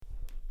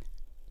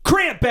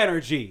Cramp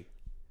energy.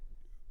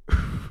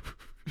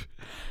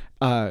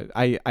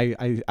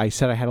 I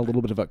said I had a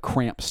little bit of a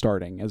cramp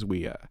starting as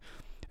we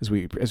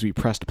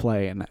pressed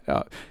play, and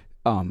I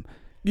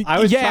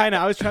was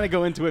trying to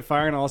go into it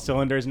firing all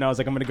cylinders, and I was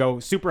like, I'm going to go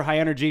super high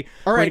energy.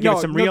 All right,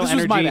 no, some real this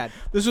energy. was my bad.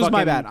 This was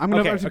my bad. I'm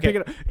gonna pick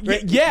it up.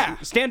 Yeah,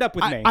 stand up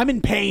with me. I'm in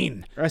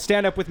pain.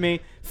 Stand up with me.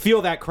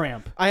 Feel that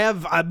cramp. I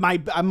have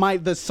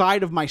the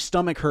side of my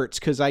stomach hurts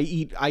because I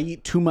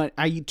eat too much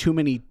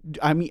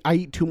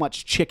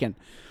chicken.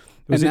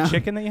 Was it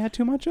chicken that you had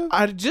too much of?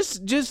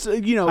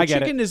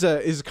 Chicken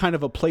is kind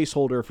of a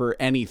placeholder for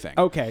anything.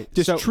 Okay,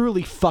 just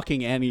truly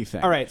fucking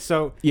anything. All right,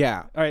 so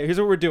yeah. All right, here's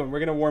what we're doing.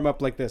 We're gonna warm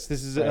up like this.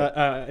 This is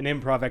an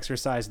improv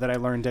exercise that I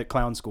learned at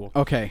clown school.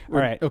 Okay. All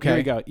right. Okay. Here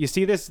we go. You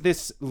see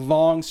this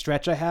long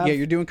stretch I have? Yeah,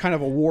 you're doing kind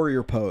of a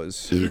warrior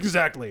pose.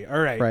 Exactly. All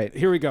right. Right.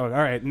 Here we go. All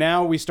right.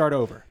 Now we start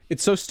over.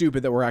 It's so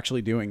stupid that we're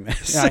actually doing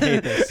this. Yeah, I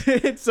hate this.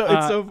 In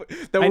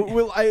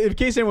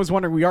case anyone was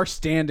wondering, we are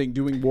standing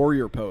doing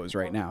warrior pose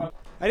right now.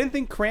 I didn't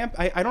think cramp.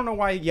 I don't know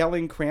why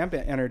yelling cramp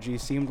energy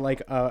seemed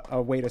like a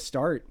way to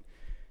start.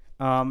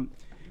 All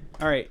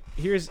right.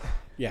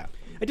 Yeah.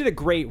 I did a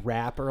great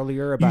rap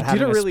earlier about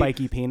having a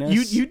spiky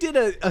penis. You did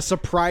a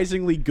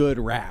surprisingly good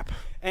rap.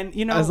 And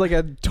as like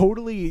a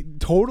totally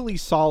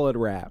solid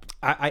rap.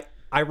 I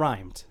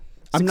rhymed.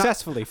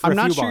 Successfully for a few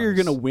I'm not sure bars. you're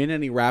gonna win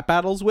any rap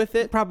battles with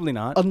it. Probably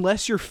not,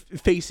 unless you're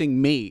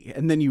facing me,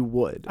 and then you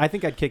would. I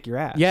think I'd kick your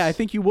ass. Yeah, I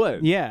think you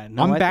would. Yeah,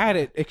 no, I'm bad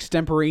at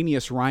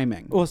extemporaneous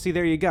rhyming. Well, see,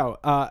 there you go.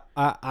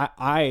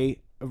 I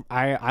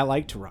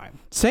like to rhyme.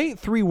 Say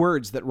 3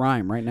 words that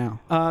rhyme right now.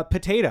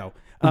 Potato.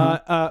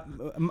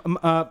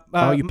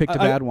 Oh, you picked a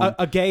bad one.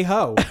 A gay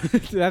hoe.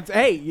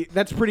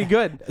 That's pretty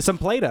good. Some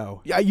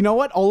Play-Doh. Yeah, you know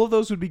what? All of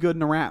those would be good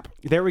in a rap.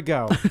 There we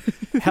go.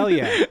 Hell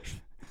yeah.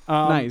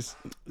 Nice.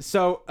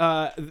 So,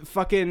 but I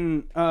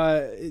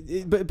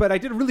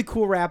did a really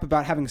cool rap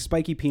about having a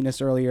spiky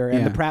penis earlier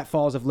and the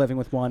pratfalls of living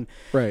with one.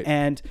 Right.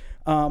 And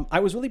I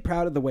was really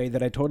proud of the way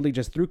that I totally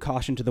just threw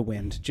caution to the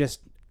wind,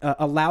 just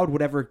allowed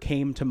whatever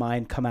came to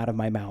mind come out of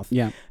my mouth.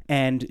 Yeah.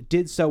 And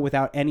did so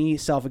without any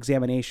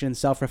self-examination,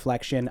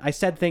 self-reflection. I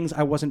said things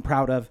I wasn't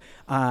proud of,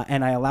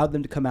 and I allowed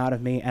them to come out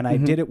of me, and I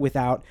did it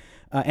without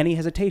any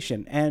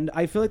hesitation. And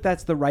I feel like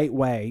that's the right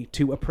way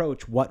to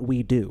approach what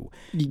we do.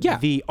 Yeah.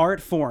 The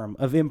art form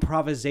of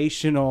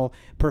improvisational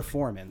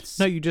performance.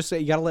 No, you just say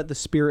you got to let the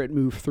spirit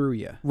move through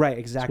you. Right,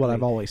 exactly. That's what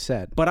I've always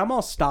said. But I'm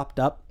all stopped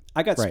up.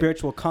 I got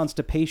spiritual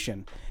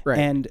constipation. Right.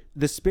 And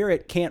the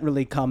spirit can't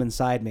really come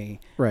inside me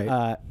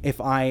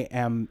if I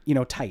am,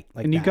 tight like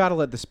that. And you got to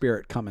let the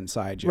spirit come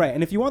inside you. Right.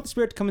 And if you want the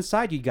spirit to come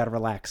inside you, you got to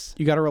relax.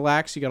 You got to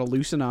relax. You got to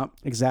loosen up.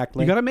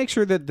 Exactly. You got to make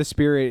sure that the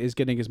spirit is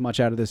getting as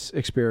much out of this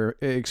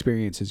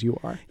experience as you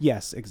are.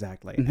 Yes,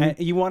 exactly. And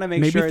you want to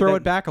make maybe sure throw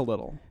it back a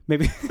little.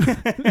 Maybe.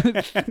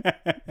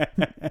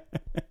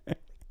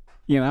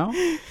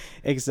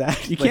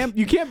 Exactly.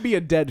 You can't be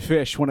a dead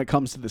fish when it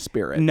comes to the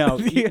spirit. No,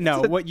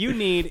 no. What you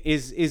need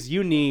is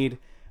you need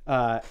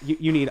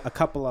you need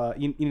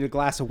you need a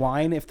glass of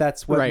wine if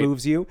that's what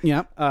moves you.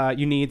 Yep.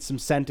 You need some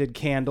scented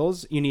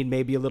candles. You need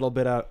maybe a little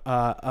bit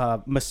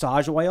of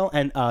massage oil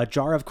and a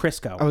jar of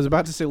Crisco. I was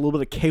about to say a little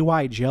bit of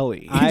KY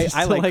jelly.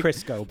 I like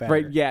Crisco better.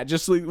 Right? Yeah,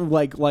 just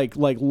like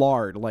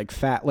lard, like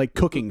fat, like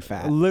cooking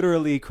fat.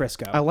 Literally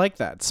Crisco. I like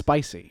that.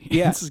 Spicy.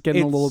 Yeah, it's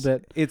getting a little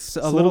bit. It's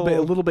a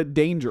little bit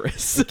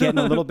dangerous. Getting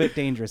a little bit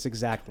dangerous.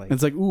 Exactly.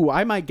 It's like, ooh,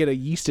 I might get a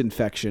yeast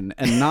infection,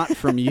 and not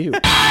from you.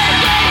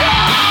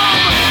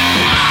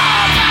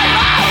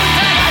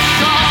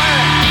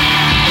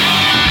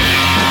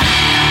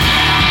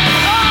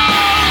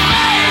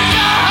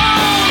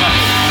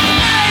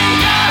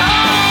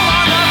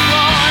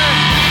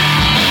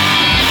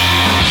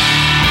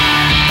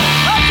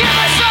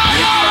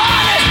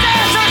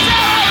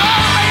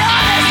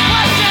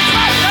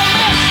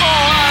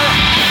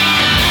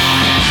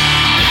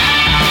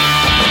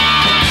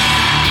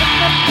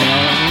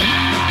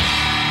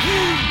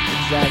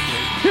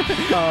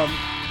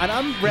 And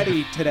I'm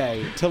ready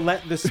today to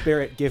let the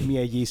spirit give me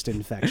a yeast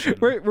infection.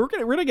 We're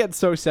gonna get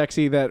so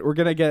sexy that we're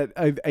gonna get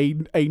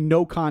a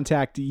no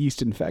contact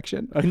yeast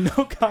infection. A no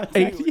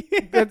contact.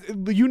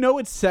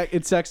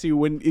 It's sexy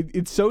when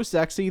it's so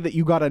sexy that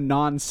you got a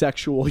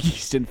non-sexual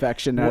yeast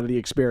infection out of the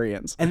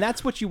experience. And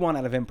that's what you want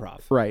out of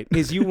improv, right?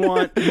 Is you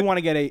want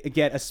to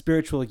get a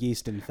spiritual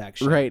yeast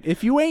infection, right?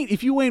 If you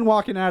ain't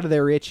walking out of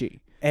there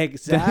itchy,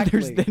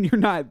 exactly.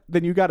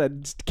 Then you gotta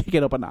kick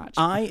it up a notch.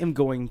 I am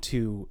going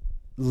to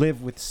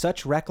live with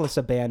such reckless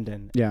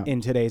abandon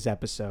in today's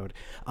episode.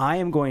 I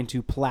am going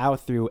to plow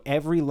through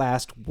every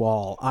last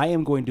wall. I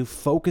am going to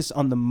focus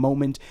on the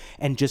moment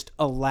and just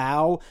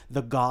allow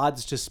the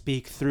gods to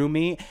speak through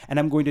me. And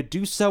I'm going to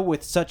do so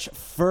with such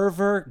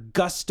fervor,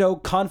 gusto,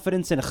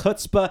 confidence, and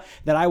chutzpah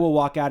that I will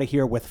walk out of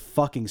here with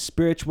fucking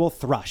spiritual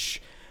thrush.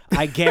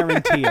 I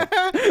guarantee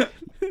it.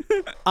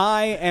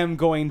 I am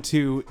going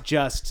to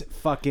just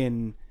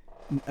fucking...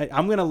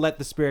 I'm gonna let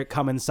the spirit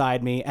come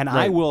inside me, and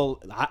I will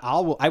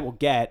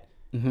get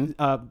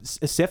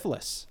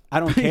syphilis. I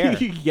don't care.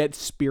 You get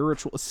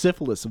spiritual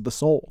syphilis of the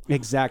soul.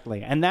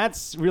 Exactly. And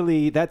that's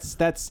really that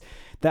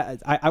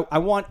I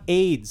want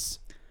AIDS.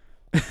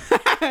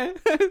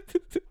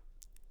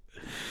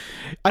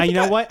 You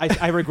know what?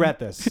 I regret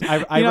this.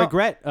 I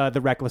regret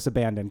the reckless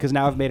abandon because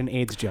now I've made an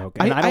AIDS joke,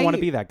 and I don't want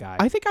to be that guy.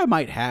 I think I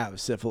might have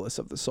syphilis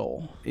of the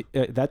soul.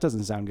 That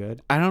doesn't sound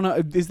good. I don't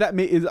know.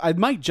 I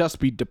might just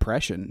be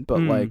depression,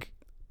 but like,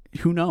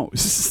 who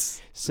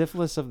knows?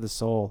 Syphilis of the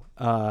soul.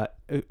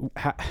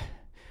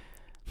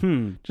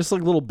 Just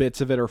like little bits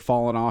of it are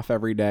falling off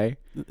every day.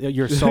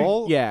 Your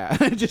soul? Yeah.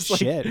 Just like,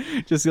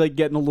 shit. Just like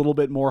getting a little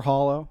bit more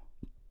hollow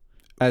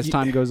as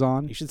time goes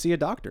on. You should see a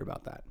doctor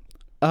about that.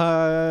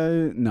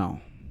 No.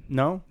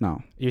 No?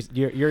 No.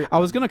 You're I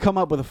was going to come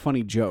up with a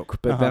funny joke,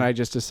 but then I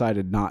just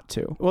decided not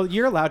to. Well,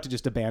 you're allowed to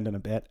just abandon a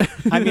bit.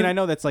 I mean, I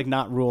know that's like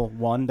not rule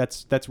one.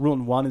 That's rule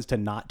one is to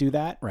not do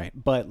that. Right.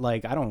 But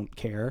like, I don't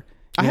care.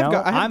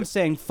 I'm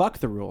saying fuck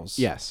the rules.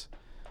 Yes.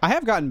 I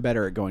have gotten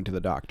better at going to the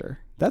doctor.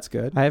 That's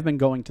good. I have been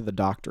going to the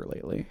doctor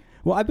lately.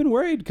 Well, I've been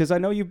worried because I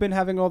know you've been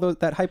having all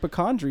that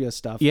hypochondria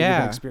stuff that you've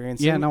been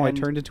experiencing. Yeah, no, I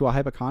turned into a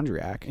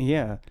hypocondriac.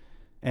 Yeah.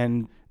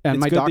 And my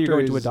it's good doctor that you're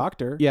going to a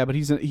doctor. Yeah, but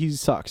he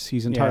sucks.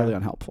 He's entirely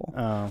unhelpful.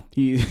 Oh.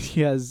 He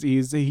is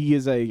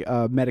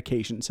a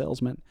medication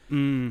salesman.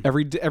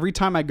 Every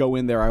time I go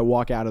in there, I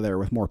walk out of there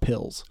with more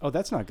pills. Oh,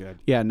 that's not good.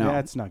 Yeah, no,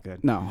 that's not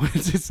good. No,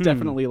 it's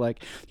definitely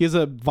like he has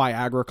a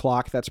Viagra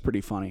clock. That's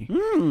pretty funny.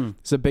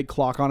 It's a big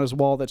clock on his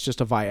wall that's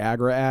just a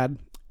Viagra ad.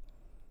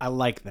 I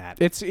like that.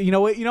 It's you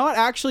know what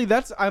actually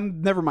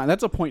never mind.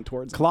 That's a point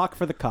towards clock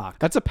for the cock.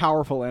 That's a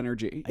powerful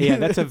energy. Yeah,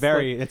 that's a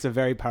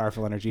very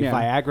powerful energy. Yeah.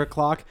 Viagra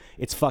clock.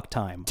 It's fuck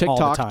time.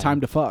 TikTok all the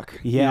time to fuck.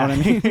 Yeah,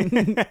 you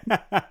know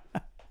what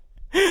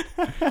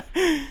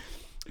I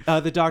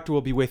mean. The doctor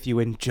will be with you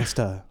in just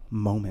a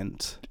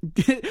moment.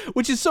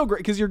 Which is so great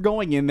because you're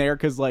going in there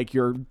because like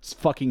you're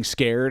fucking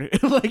scared.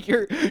 Like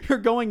you're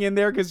going in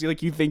there because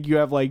like you think you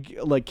have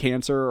like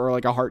cancer or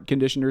like a heart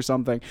condition or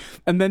something,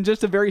 and then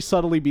just to very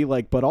subtly be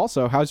like, but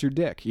also how's your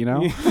dick? You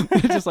know,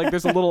 just like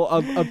there's a little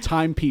a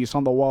timepiece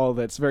on the wall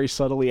that's very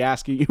subtly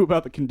asking you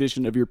about the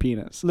condition of your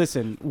penis.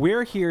 Listen,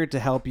 we're here to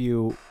help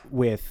you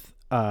with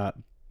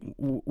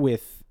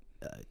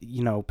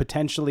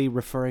potentially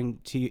referring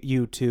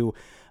you to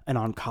an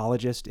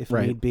oncologist if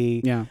need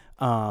be. Yeah.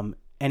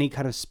 Any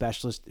kind of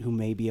specialist who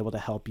may be able to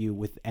help you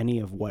with any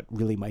of what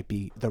really might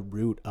be the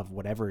root of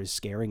whatever is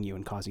scaring you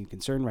and causing you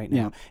concern right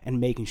now, and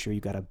making sure you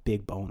got a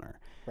big boner.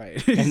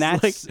 Right. And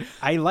that's like,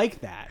 I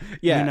like that.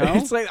 Yeah. You know?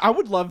 It's like I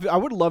would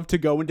love to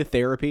go into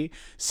therapy,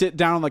 sit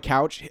down on the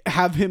couch,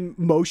 have him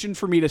motion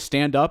for me to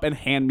stand up and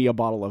hand me a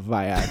bottle of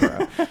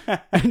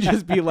Viagra and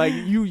just be like,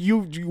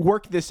 you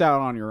work this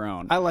out on your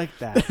own. I like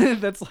that.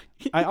 That's like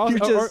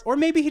or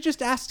maybe he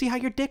just asks you how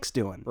your dick's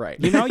doing. Right.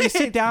 You know, you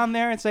sit down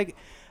there and it's like,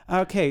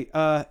 okay,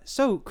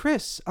 so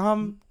Chris,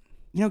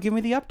 give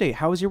me the update.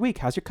 How was your week?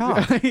 How's your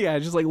cock? Yeah,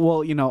 just like,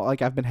 well,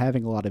 like I've been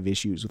having a lot of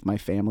issues with my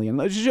family, and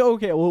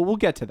okay, well, we'll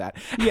get to that.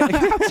 Yeah,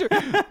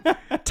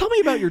 tell me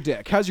about your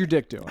dick. How's your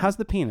dick doing? How's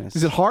the penis?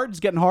 Is it hard? It's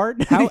getting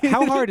hard. How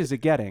hard is it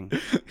getting?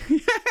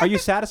 Are you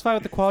satisfied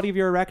with the quality of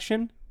your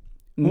erection?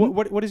 Mm-hmm.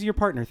 What does your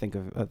partner think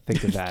of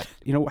that?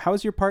 How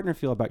does your partner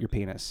feel about your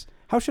penis?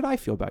 How should I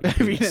feel about your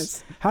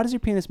penis? How does your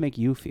penis make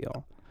you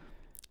feel?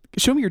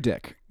 Show me your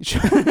dick.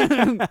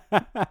 Get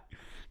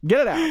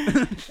it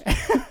out.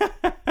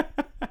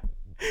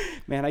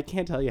 Man, I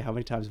can't tell you how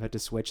many times I've had to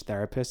switch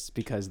therapists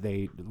because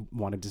they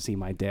wanted to see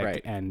my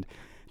dick and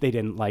they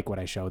didn't like what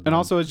I showed them. And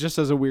also, it's just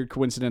as a weird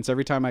coincidence,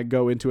 every time I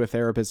go into a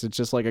therapist, it's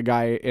just like a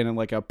guy in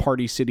like a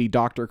Party City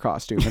doctor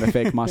costume and a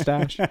fake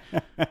mustache.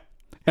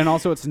 And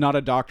also, it's not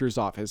a doctor's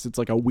office. It's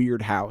like a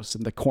weird house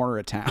in the corner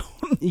of town.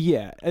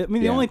 Yeah, I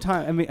mean, the only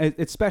time,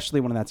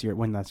 especially when that's your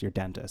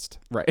dentist,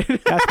 right?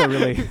 That's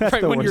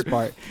the worst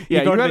part. Yeah,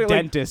 you go to the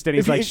dentist and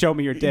he's like, "Show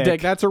me your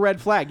dick." That's a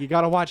red flag. You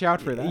got to watch out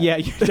for that. Yeah,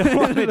 you don't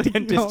want a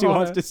dentist who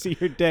wants to see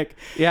your dick.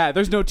 Yeah,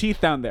 there's no teeth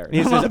down there.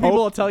 A lot of people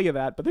will tell you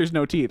that, but there's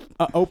no teeth.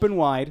 Open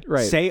wide.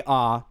 Right. Say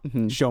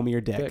show me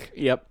your dick.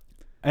 Yep.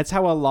 That's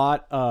how a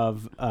lot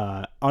of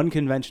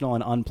unconventional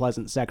and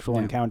unpleasant sexual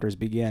encounters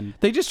begin.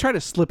 They just try to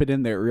slip it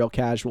in there real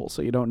casual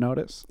so you don't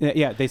notice.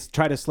 Yeah, they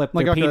try to slip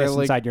their penis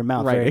inside your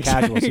mouth very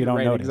casual so you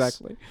don't notice.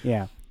 Exactly.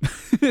 Yeah.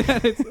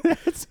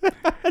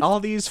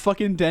 All these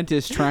fucking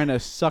dentists trying to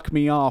suck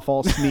me off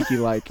all sneaky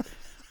like.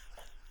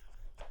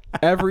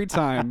 Every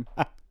time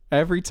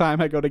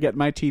I go to get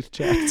my teeth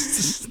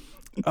checked.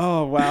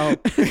 Oh, wow.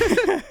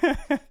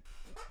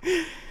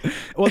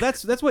 Well,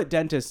 that's what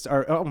dentists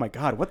are. Oh my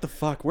God, what the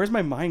fuck? Where's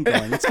my mind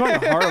going? It's going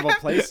to horrible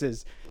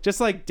places. Just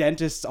like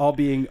dentists all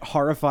being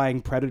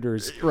horrifying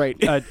predators, right?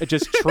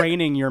 Just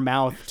training your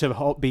mouth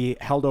to be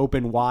held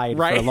open wide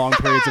for long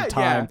periods of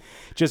time. Yeah.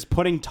 Just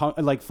putting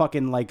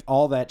fucking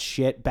all that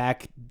shit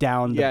back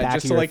down the back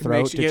of your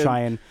throat to try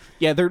and.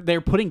 Yeah, they're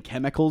putting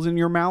chemicals in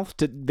your mouth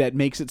that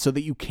makes it so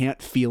that you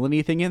can't feel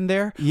anything in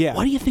there. Yeah.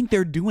 Why do you think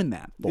they're doing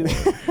that for?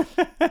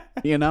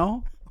 You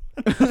know?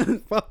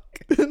 Fuck.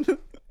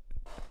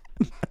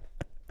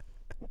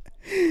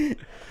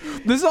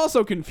 This is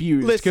also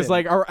confused because, Listen.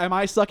 like, am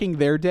I sucking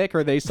their dick or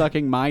are they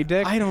sucking my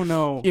dick? I don't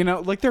know. You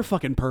know, like, they're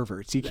fucking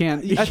perverts. You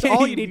can't. That's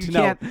all you need to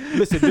know. can't-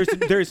 Listen,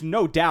 there's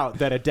no doubt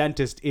that a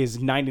dentist is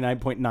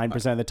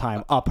 99.9% of the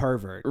time a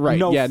pervert. Right.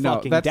 No yeah.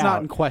 fucking No. That's doubt.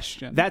 not in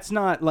question. That's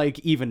not like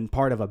even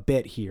part of a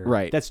bit here.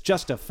 Right. That's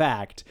just a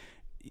fact.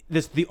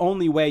 This the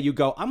only way you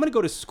go. I'm going to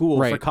go to school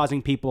for Right.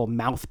 causing people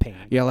mouth pain.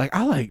 Yeah. Like,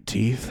 I like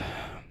teeth.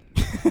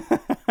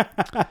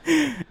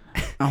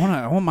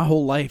 I want my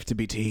whole life to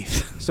be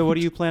teeth. So what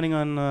are you planning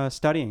on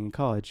studying in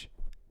college?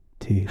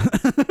 Teeth.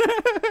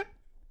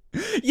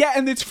 Yeah,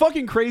 and it's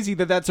fucking crazy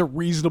that that's a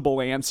reasonable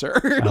answer.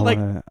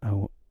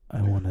 I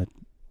want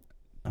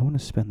to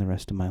spend the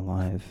rest of my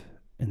life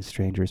in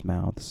strangers'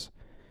 mouths,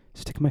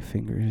 stick my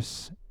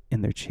fingers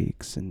in their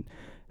cheeks and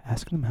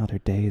asking them how their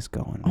day is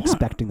going,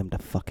 expecting them to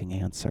fucking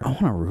answer. I want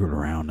to root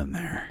around in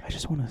there. I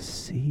just want to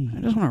see. I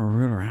just want to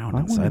root around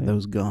inside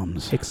those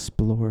gums.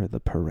 Explore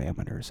the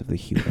parameters of the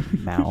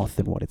human mouth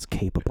and what it's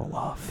capable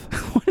of.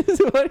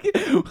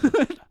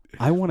 What?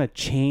 I want to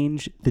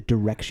change the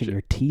direction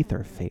your teeth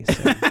are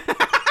facing.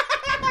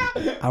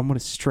 I want to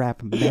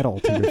strap metal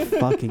to your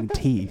fucking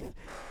teeth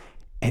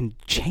and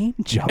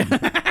change them.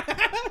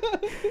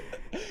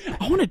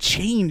 I want to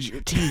change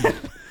your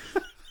teeth.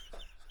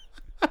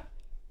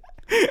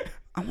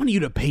 I want you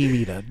to pay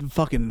me to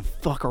fucking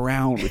fuck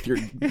around with your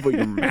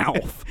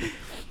mouth.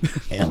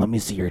 Yeah, let me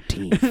see your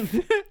teeth. Let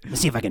me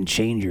see if I can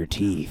change your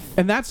teeth.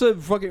 And that's a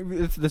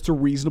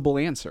reasonable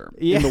answer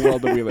in the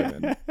world that we live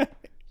in.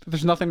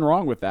 There's nothing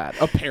wrong with that,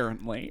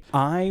 apparently.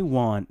 I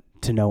want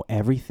to know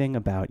everything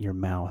about your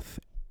mouth,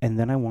 and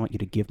then I want you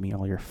to give me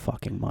all your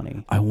fucking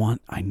money.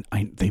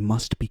 They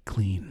must be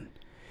clean.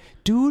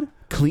 Dude,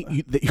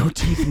 your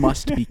teeth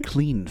must be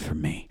clean for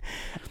me.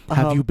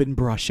 Have you been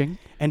brushing?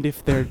 and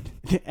if they're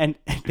and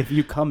if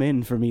you come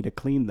in for me to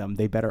clean them,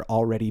 they better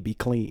already be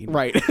clean.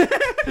 Right.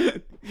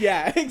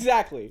 Yeah,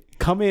 exactly.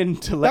 Come in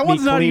to let That me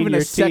one's not clean even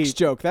your a sex teeth.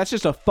 joke. That's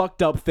just a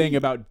fucked up thing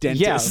about Yeah,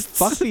 dentists.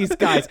 fuck these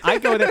guys. I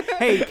go there.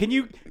 Hey, can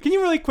you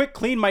really quick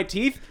clean my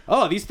teeth?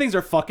 Oh, these things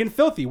are fucking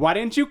filthy. Why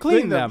didn't you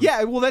clean them?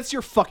 Yeah, well, that's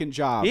your fucking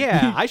job.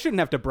 Yeah, I shouldn't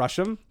have to brush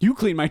them. You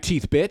clean my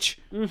teeth, bitch.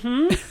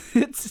 Mm-hmm.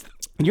 It's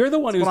You're the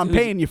one who's what I'm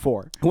paying you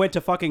for. who went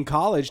to fucking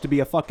college to be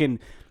a fucking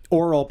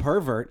oral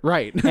pervert.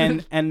 Right.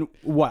 and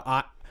what?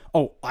 I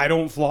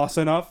don't floss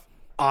enough.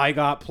 I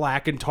got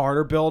plaque and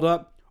tartar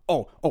buildup.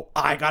 Oh,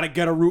 I gotta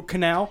get a root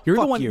canal. You're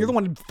Fuck the one. you. You're the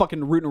one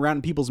fucking rooting around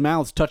in people's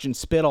mouths, touching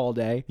spit all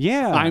day.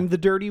 Yeah. I'm the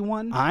dirty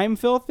one. I'm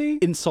filthy.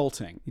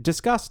 Insulting.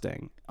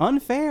 Disgusting.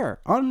 Unfair.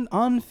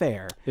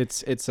 Unfair.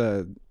 It's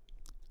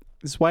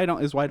why I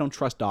don't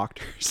trust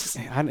doctors.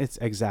 And it's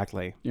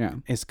exactly. Yeah.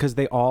 It's because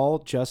they all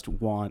just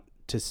want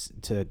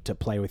to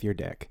play with your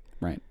dick.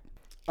 Right.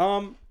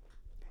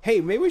 Hey,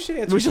 maybe we should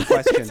answer some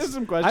questions. Answer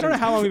some questions. I don't know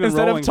how long we've been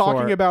Instead rolling of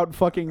talking for. about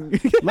fucking.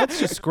 Let's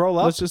just scroll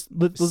up.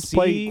 Let's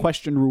play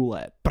question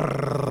roulette.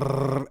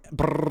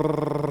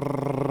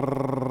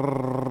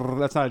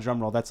 That's not a drum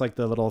roll. That's like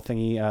the little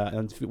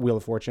thingy Wheel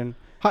of Fortune.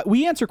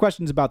 We answer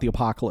questions about the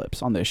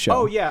apocalypse on this show.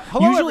 Oh, yeah.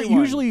 Hello, everyone.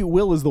 Usually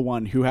Will is the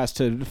one who has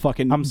to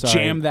fucking I'm sorry.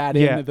 jam that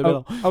in Yeah. at the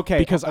middle. Okay.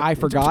 Because I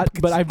forgot,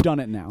 but I've done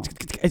it now.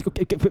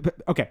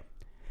 Okay.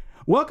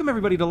 Welcome,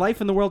 everybody, to Life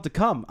in the World to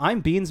Come. I'm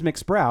Beans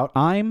McSprout,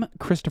 I'm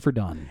Christopher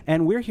Dunn.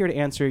 and we're here to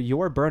answer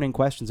your burning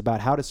questions about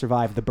how to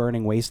survive the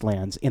burning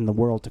wastelands in the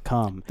world to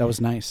come. That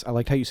was nice. I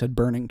liked how you said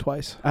burning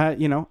twice.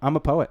 I'm a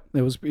poet.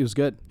 It was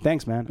good.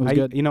 Thanks, man. was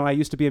good. I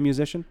used to be a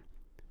musician.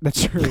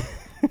 That's true.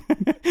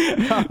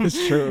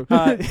 It's true.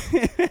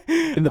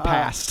 In the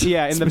past.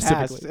 Yeah, in the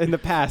past. specifically. In the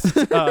past,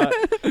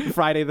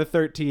 Friday the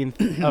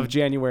 13th of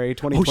January,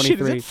 2023. Oh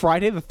shit! Is it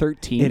Friday the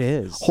 13th? It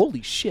is.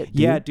 Holy shit! Dude.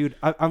 Yeah, dude,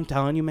 I'm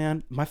telling you,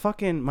 man, my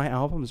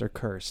albums are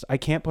cursed. I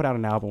can't put out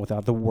an album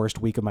without the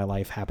worst week of my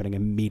life happening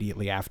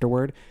immediately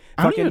afterward.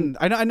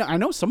 I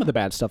know some of the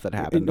bad stuff that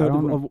happened. I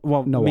don't know.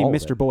 Well, know I mean, all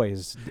of Mr. it. Boy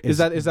is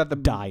that the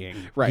dying?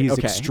 Right. He's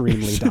okay.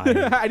 extremely dying.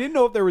 I didn't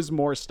know if there was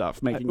more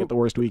stuff making it the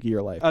worst week of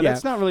your life.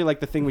 That's not really like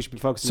the thing we should be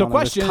focusing So on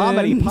this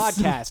comedy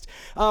questions.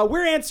 podcast.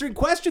 We're answering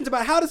questions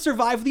about how to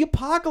survive the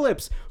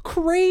apocalypse.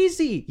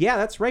 Crazy. Yeah,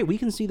 that's right. We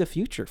can see the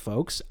future,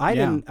 folks. I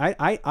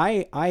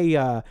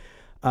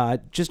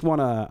just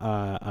want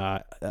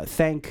to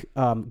thank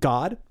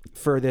God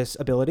for this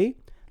ability.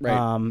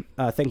 Right.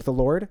 Thank the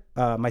Lord,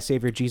 my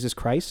Savior Jesus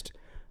Christ.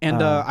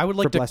 And I would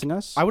like for to blessing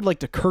us. I would like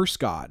to curse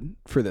God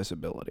for this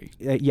ability.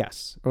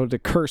 Yes. Or to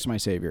curse my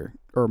savior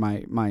or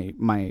my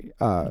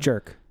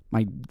Jerk.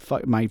 my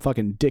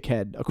fucking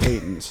dickhead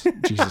acquaintance,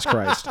 Jesus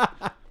Christ. My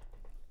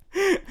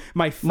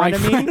My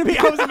frenemy. frenemy.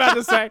 I was about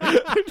to say.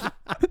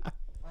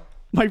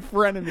 My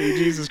frenemy,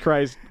 Jesus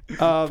Christ,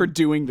 for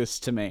doing this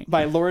to me.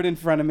 My Lord and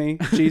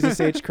frenemy, Jesus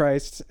H.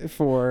 Christ,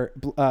 for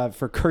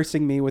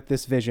cursing me with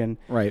this vision.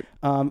 Right.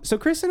 So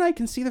Chris and I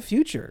can see the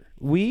future.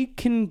 We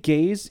can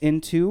gaze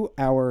into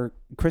our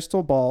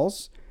crystal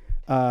balls.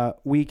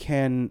 We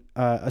can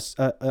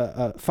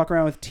fuck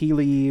around with tea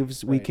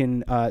leaves. We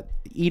can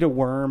eat a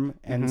worm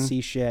and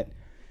see shit.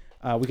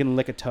 We can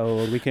lick a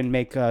toad. We can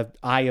make a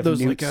eye of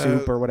newt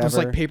soup or whatever. Those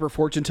like paper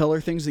fortune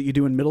teller things that you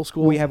do in middle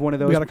school. We have one of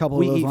those. We got a couple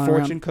of those. We eat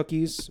fortune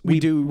cookies. We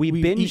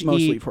binge eat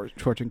mostly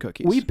fortune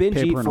cookies. We binge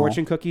eat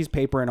fortune cookies,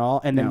 paper and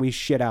all, and then we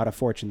shit out a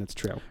fortune that's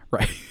true.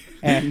 Right.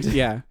 And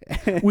yeah,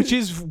 which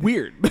is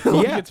weird.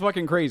 Like, it's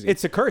fucking crazy.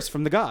 It's a curse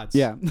from the gods.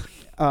 Yeah.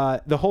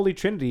 The Holy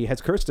Trinity has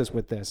cursed us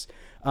with this.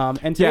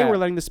 And today we're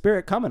letting the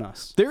Spirit come in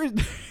us. There is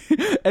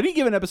any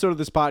given episode of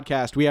this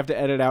podcast, we have to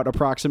edit out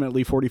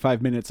approximately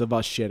 45 minutes of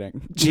us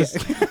shitting. Just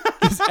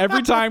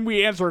every time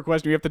we answer a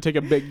question, we have to take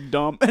a big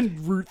dump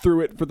and root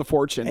through it for the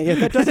fortune. Yeah,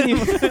 that doesn't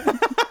even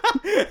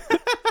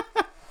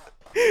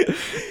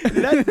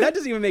that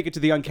doesn't even make it to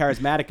the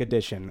uncharismatic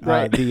edition.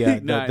 Right. The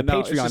Patreon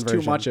it's just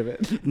version. Too much of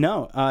it.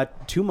 No,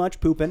 too much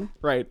pooping.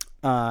 Right.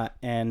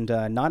 And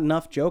not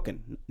enough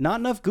joking. Not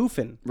enough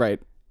goofing. Right.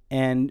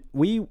 And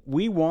we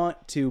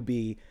want to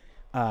be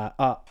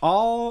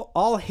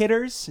all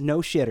hitters, no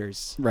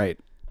shitters. Right.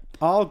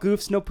 All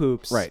goofs, no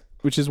poops. Right.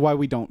 Which is why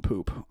we don't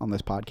poop on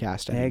this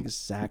podcast.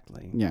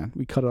 Exactly. Yeah,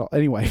 we cut it all.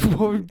 Anyway,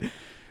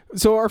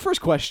 so our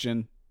first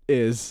question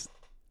is...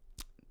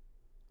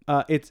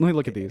 let me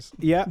look at these.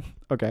 Yeah.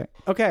 Okay.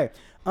 Okay.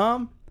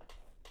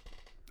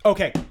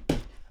 Okay.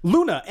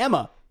 Luna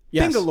Emma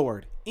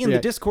Bingalord in the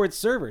Discord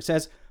server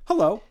says,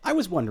 "Hello, I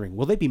was wondering,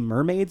 will they be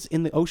mermaids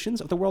in the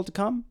oceans of the world to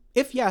come?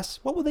 If yes,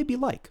 what will they be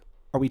like?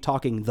 Are we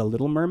talking The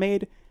Little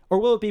Mermaid, or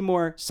will it be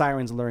more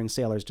sirens luring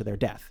sailors to their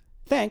death?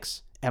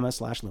 Thanks,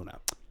 Emma/Luna."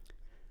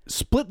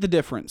 Split the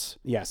difference.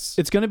 Yes.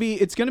 It's gonna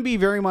be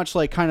very much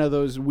like kind of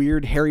those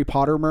weird Harry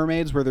Potter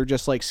mermaids where they're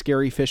just like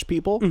scary fish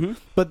people,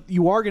 but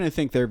you are gonna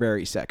think they're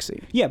very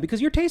sexy. Yeah,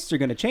 because your tastes are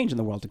going to change in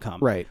the world to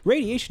come. Right.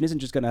 Radiation isn't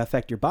just going to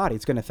affect your body;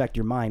 it's going to affect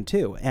your mind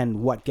too,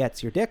 and what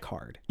gets your dick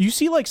hard. You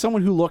see, like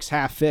someone who looks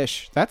half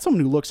fish. That's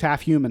someone who looks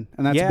half human,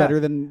 and that's better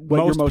than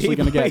what you're mostly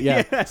gonna get.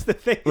 Yeah, that's the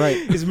thing. Right.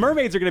 Is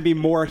mermaids are going to be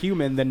more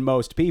human than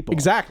most people.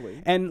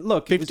 Exactly. And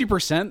look,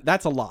 50%.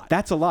 That's a lot.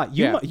 That's a lot.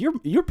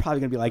 You're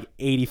probably going to be like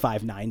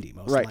 85, 90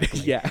 most likely.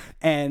 Yeah.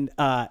 And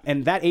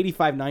that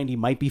 85, 90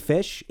 might be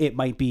fish. It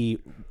might be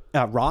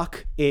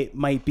rock. It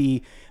might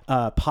be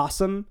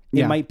possum.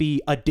 It might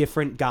be a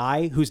different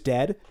guy who's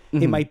dead.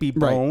 It might be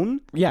bone.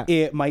 Right. Yeah.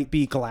 It might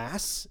be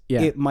glass.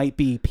 Yeah. It might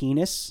be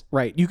penis.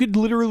 Right. You could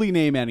literally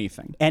name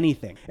anything.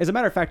 Anything. As a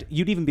matter of fact,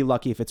 you'd even be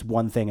lucky if it's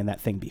one thing and that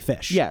thing be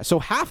fish. Yeah. So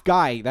half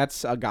guy,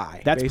 that's a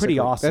guy. That's basically. pretty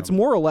awesome. That's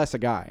more or less a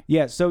guy.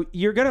 Yeah. So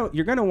you're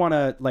gonna want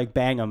to like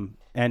bang them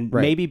and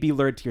maybe be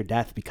lured to your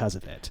death because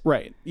of it.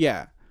 Right.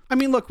 Yeah. I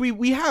mean, look,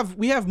 we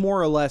have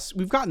more or less,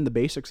 we've gotten the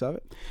basics of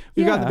it.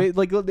 We've got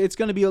it's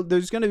going to be,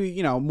 there's going to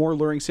be, more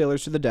luring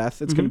sailors to the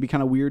death. It's going to be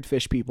kind of weird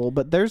fish people,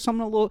 but there's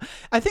something a little,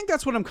 I think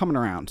that's what I'm coming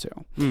around to,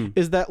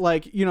 is that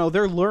like,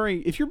 they're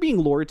luring, if you're being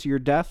lured to your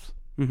death,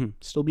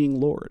 still being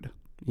lured.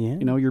 Yeah.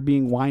 You're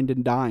being wined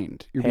and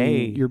dined.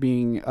 You're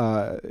being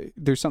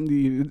there's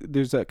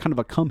a kind of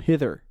a come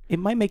hither. It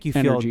might make you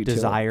feel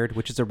desired,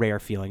 which is a rare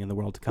feeling in the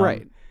world to come.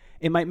 Right.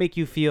 It might make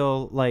you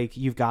feel like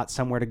you've got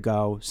somewhere to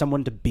go,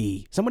 someone to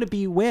be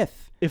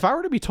with. If I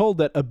were to be told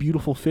that a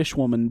beautiful fish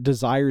woman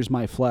desires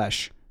my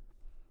flesh,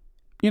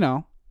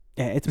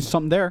 it's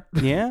something there.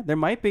 Yeah, there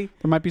might be.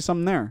 There might be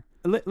something there.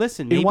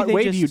 Listen, in what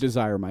way do you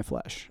desire my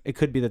flesh? It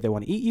could be that they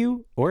want to eat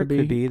you, or it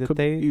could be that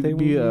they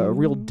be a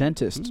real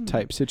dentist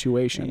type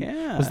situation.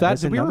 Yeah, was that?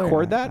 Did we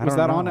record that? Was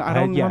that on? I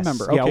don't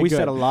remember. Yeah, okay, we good.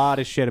 said a lot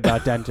of shit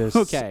about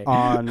dentists.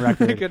 On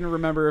record. I couldn't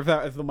remember if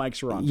the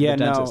mics were on. Yeah,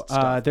 the dentist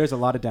stuff. There's a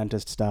lot of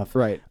dentist stuff.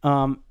 Right.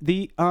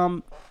 The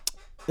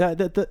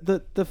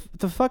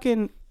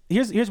fucking.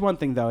 Here's one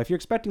thing though. If you're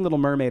expecting Little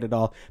Mermaid at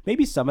all,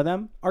 maybe some of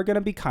them are gonna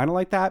be kind of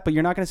like that, but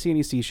you're not gonna see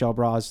any seashell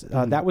bras.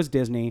 That was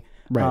Disney.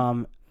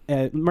 Right.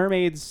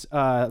 Mermaids,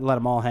 let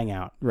them all hang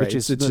out, right. which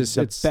is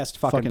the best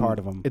fucking part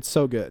of them. It's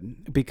so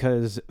good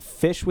because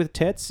fish with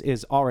tits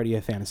is already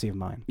a fantasy of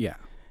mine. Yeah,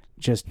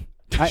 just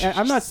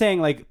I'm not saying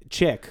like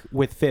chick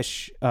with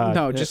fish.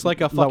 No, just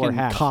like a fucking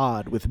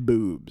cod with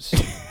boobs.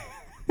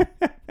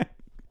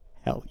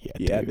 Hell yeah,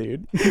 yeah,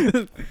 dude.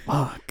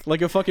 Fuck,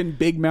 like a fucking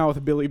big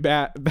mouth Billy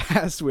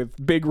Bass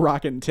with big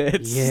rockin'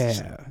 tits.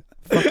 Yeah,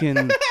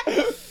 fucking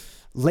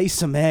lay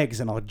some eggs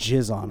and I'll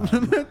jizz on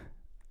them.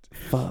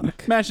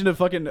 Fuck. Imagine a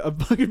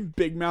fucking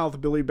big mouth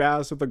Billy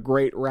Bass with a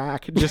great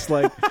rack, just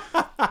like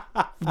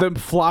them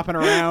flopping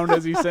around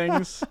as he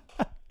sings.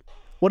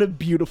 What a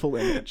beautiful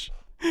image.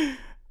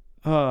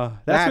 That's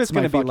what it's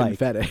my gonna be fucking like.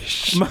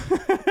 Fetish.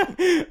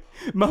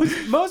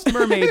 Most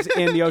mermaids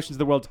in the oceans of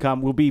the world to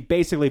come will be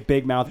basically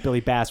big mouth Billy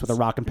Bass with a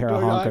rockin' pair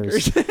of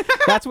honkers.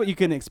 That's what you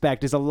can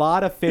expect. Is a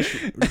lot of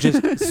fish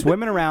just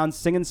swimming around,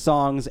 singing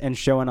songs, and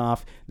showing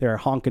off their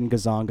honkin'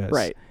 gazongas.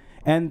 Right.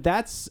 And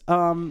that's,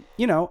 and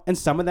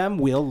some of them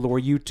will lure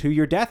you to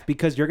your death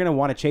because you're going to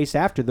want to chase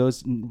after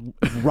those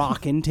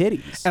rockin'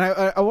 titties. And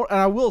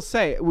I will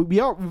say, we've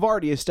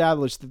already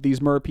established that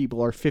these mer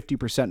people are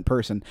 50%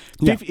 person.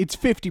 Yeah. It's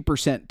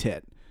 50%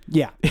 tit.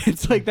 Yeah.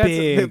 It's like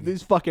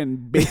these fucking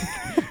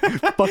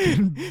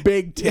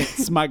big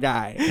tits, my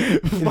guy.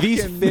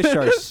 These fish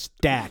are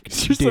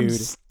stacked, dude. Some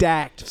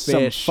stacked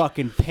fish. Some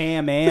fucking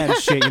Pam Ann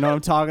shit. You know what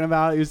I'm talking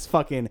about? It was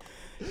fucking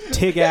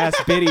tig ass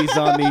biddies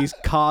on these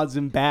cods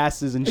and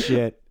basses and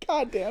shit.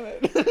 God damn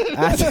it.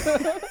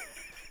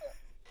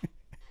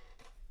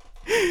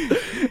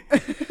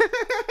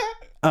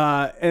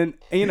 And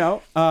you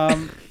know,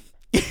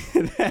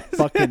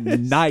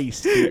 fucking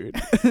nice, dude.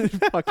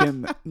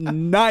 Fucking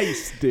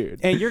nice, dude.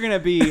 And you're gonna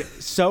be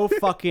so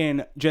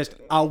fucking just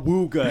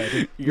woo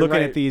good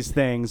looking at these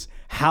things,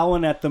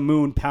 howling at the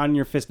moon, pounding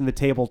your fist in the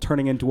table,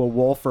 turning into a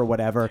wolf or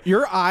whatever.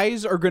 Your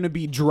eyes are gonna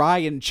be dry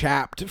and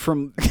chapped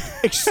from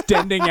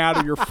extending out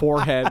of your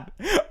forehead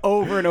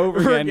over and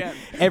over again.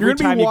 Every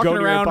time you go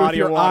to around your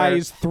body with your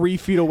eyes 3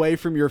 feet away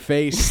from your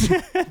face,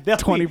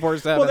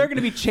 24/7. Well, they're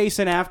gonna be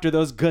chasing after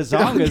those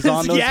gazongas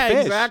on those yeah,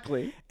 fish.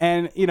 Exactly.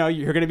 And, you know,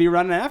 you're going to be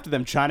running after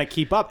them, trying to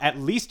keep up, at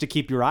least to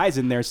keep your eyes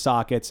in their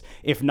sockets,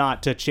 if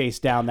not to chase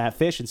down that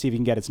fish and see if you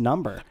can get its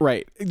number.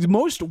 Right.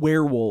 Most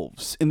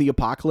werewolves in the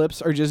apocalypse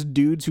are just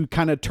dudes who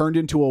kind of turned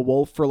into a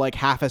wolf for like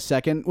half a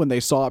second when they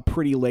saw a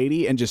pretty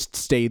lady and just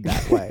stayed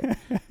that way.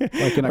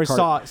 Like in a or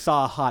saw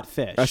a hot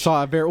fish. I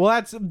saw a very well.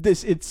 It's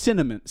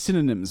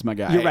synonyms, my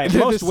guy. You're right. They're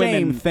Most the women,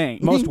 same thing.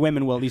 Most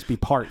women will at least be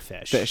part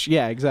fish. Fish.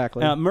 Yeah,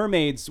 exactly.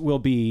 Mermaids will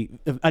be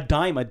a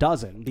dime a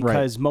dozen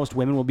because most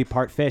women will be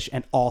part fish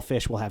and all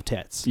fish will have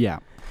tits. Yeah.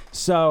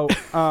 So,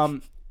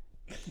 a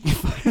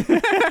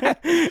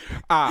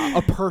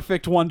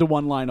perfect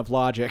 1-to-1 line of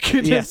logic.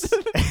 Yes.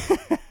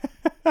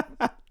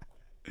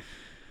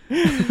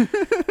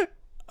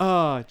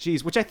 Oh,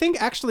 geez. Which I think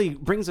actually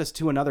brings us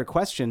to another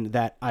question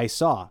that I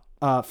saw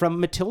from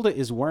Matilda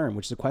is Worm,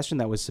 which is a question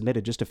that was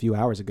submitted just a few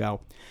hours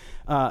ago.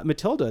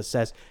 Matilda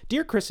says,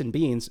 "Dear Chris and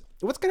Beans,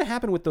 what's going to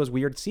happen with those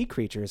weird sea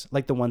creatures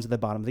like the ones at the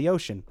bottom of the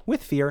ocean?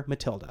 With fear,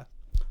 Matilda."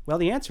 Well,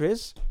 the answer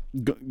is...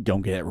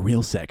 Gonna get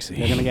real sexy.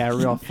 They're gonna get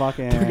real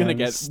fucking... They're gonna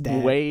get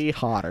way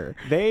hotter.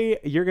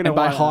 You're gonna... And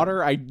by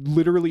hotter, I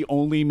literally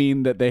only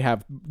mean that they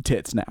have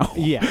tits now.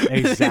 Yeah,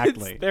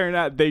 exactly.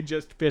 They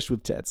just fish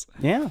with tits.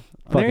 Yeah.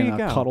 Fucking there you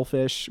go.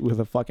 Cuttlefish with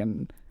a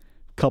fucking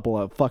couple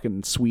of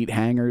fucking sweet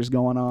hangers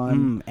going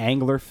on.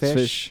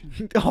 Anglerfish.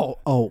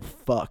 Oh,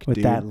 fuck, with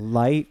dude. that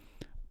light...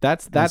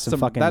 That's some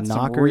fucking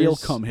some real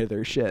come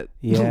hither shit.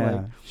 Yeah.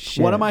 Like,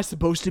 what am I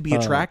supposed to be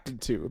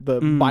attracted to? The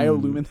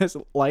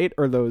bioluminescent light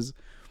or those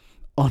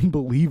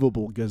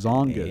unbelievable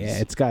gazongas?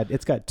 Yeah,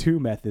 it's got two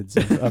methods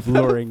of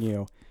luring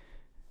you.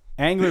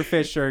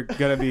 Anglerfish are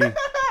gonna be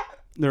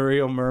the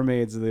real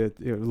mermaids that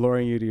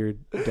luring you to your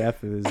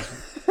death is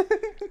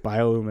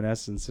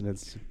bioluminescence, and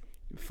it's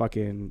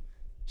fucking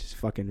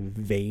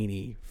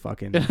veiny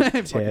fucking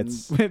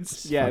tits.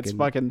 It's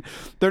fucking.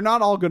 They're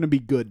not all gonna be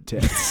good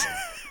tits.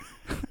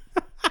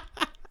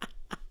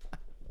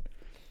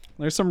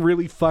 There's some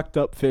really fucked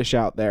up fish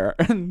out there,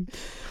 and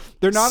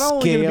they're not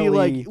only going to be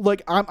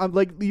like I'm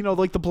like, you know,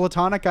 like the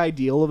platonic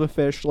ideal of a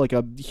fish, like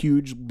a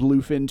huge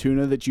bluefin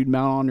tuna that you'd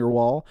mount on your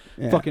wall.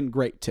 Yeah. Fucking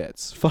great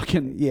tits,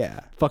 fucking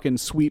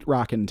sweet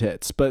rockin'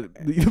 tits. But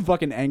the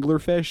fucking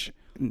anglerfish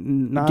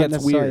not gets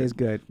necessarily weird. as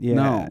good.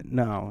 Yeah,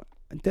 no.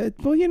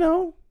 Well, you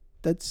know,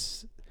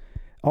 that's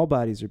all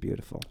bodies are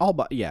beautiful.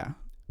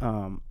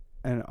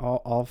 And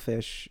all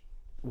fish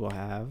will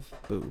have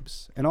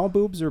boobs, and all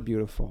boobs are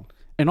beautiful.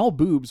 And all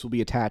boobs will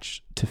be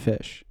attached to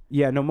fish.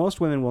 Yeah, no,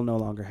 most women will no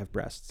longer have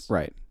breasts.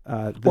 Right.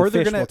 Or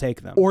fish will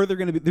take them. Or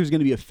there's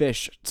gonna be a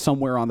fish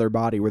somewhere on their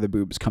body where the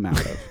boobs come out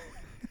of.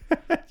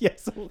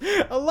 Yes,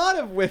 a lot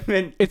of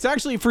women. It's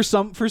actually for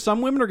some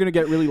women are gonna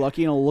get really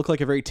lucky and it'll look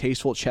like a very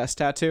tasteful chest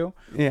tattoo.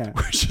 Yeah,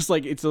 where it's just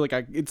like it's like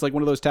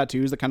one of those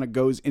tattoos that kind of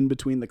goes in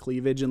between the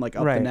cleavage and like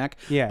up the neck.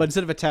 Yeah, but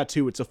instead of a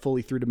tattoo, it's a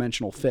fully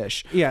 3-dimensional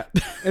fish. Yeah,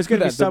 there's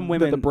gonna be some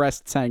women that the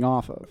breasts hang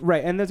off of.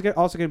 Right, and there's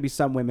also gonna be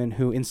some women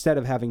who instead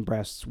of having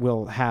breasts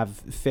will have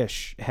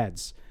fish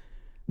heads.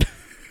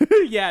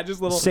 Yeah,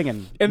 just little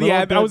singing. And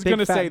little, I was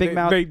gonna say big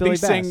mouth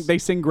they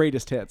sing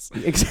greatest hits.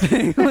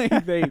 Exactly.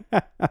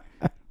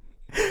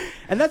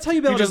 And that's how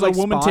you build. Just like a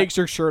woman takes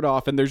her shirt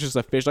off, and there's just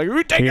a fish like,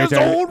 "We take his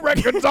old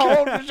records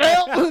off the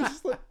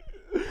shelf."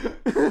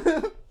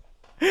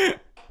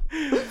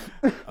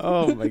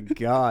 Oh my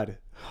god!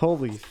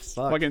 Holy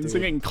fuck! Fucking dude.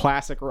 Singing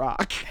classic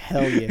rock.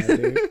 Hell yeah,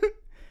 dude.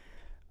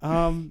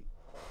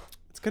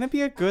 It's gonna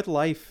be a good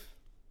life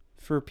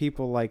for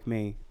people like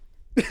me.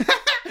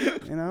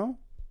 You know.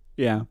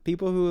 Yeah,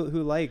 people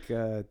who like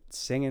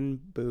singing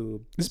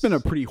boobs. This has been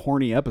a pretty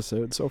horny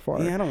episode so far.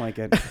 Yeah, I don't like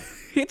it.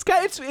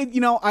 It's you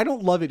know, I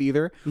don't love it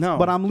either. No,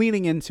 but I'm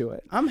leaning into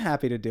it. I'm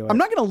happy to do it. I'm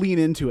not gonna lean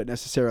into it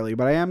necessarily,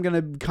 but I am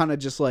gonna kind of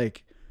just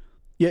like,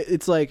 yeah,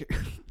 it's like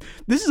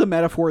this is a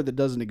metaphor that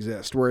doesn't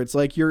exist, where it's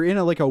like you're in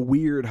a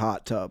weird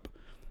hot tub.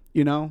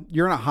 You know,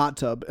 you're in a hot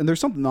tub, and there's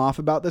something off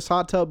about this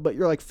hot tub, but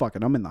you're like, fuck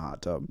it, I'm in the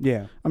hot tub.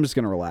 Yeah. I'm just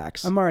going to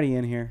relax. I'm already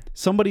in here.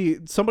 Somebody,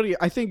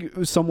 I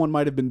think someone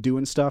might have been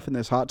doing stuff in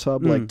this hot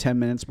tub like 10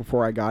 minutes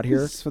before I got here.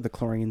 This is what the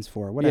chlorine's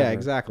for. Whatever. Yeah,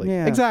 exactly.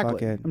 Yeah, exactly.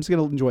 Fuck it. I'm just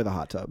going to enjoy the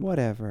hot tub.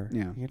 Whatever.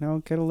 Yeah. You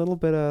know, get a little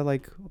bit of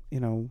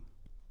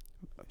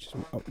just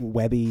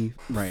webby,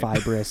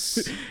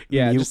 fibrous,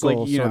 yeah, just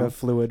like, sort of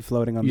fluid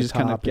floating on the top. You just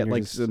kind of get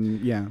like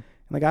some,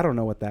 Like, I don't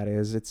know what that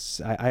is.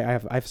 I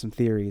have some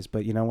theories,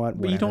 but you know what?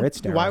 But you Whatever. don't. It's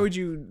sterile. Why would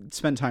you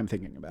spend time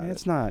thinking about it?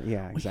 It's not.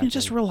 Yeah, exactly. You can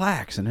just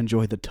relax and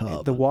enjoy the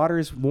tub. The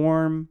water's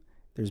warm.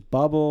 There's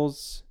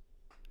bubbles.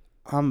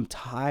 I'm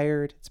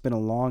tired. It's been a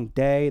long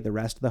day. The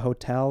rest of the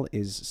hotel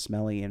is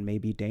smelly and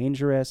maybe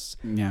dangerous.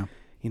 Yeah.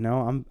 You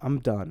know, I'm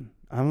done.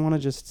 I want to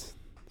just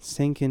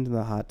sink into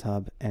the hot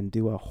tub and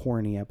do a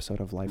horny episode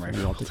of Life in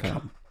the World to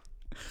Come.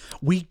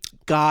 We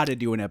gotta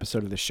do an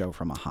episode of the show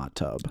from a hot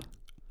tub.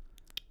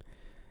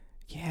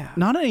 Yeah.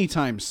 Not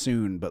anytime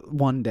soon, but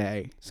one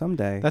day.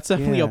 Someday. That's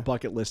definitely a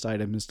bucket list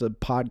item, is to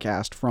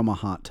podcast from a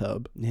hot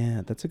tub.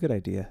 Yeah, that's a good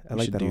idea. I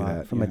like should that a do lot.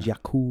 that, From a yeah.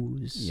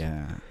 jacuzzi.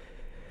 Yeah.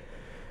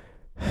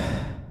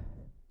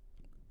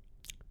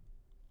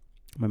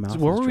 My mouth. So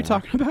what is were we dry.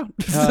 talking about?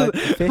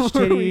 Fish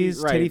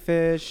titties, Right. titty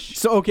fish.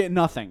 So okay,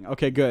 nothing.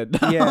 Okay, good.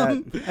 Yeah,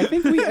 I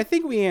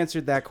think we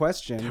answered that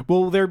question.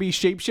 Will there be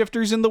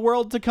shapeshifters in the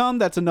world to come?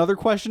 That's another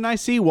question I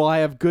see. Well, I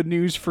have good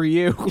news for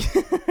you.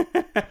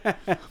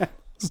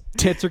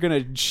 Tits are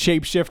gonna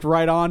shapeshift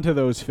right onto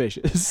those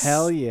fishes.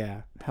 Hell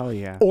yeah.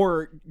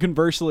 Or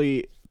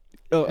conversely,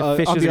 on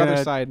Fish is the other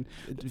gonna side,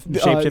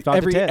 shapeshift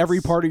onto tits. every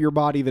part of your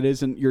body that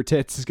isn't your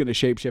tits is gonna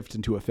shapeshift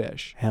into a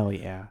fish. Hell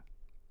yeah.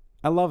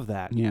 I love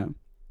that. Yeah.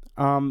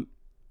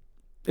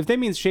 If that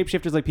means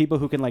shapeshifters like people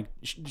who can like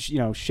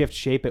shift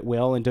shape at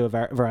will into a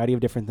variety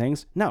of different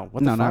things, no. What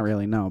the No, fuck? not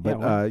really. No,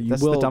 but you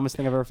that's will. the dumbest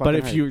thing I've ever fucking But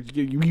if heard.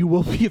 you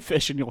will be a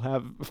fish and you'll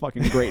have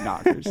fucking great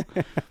knockers.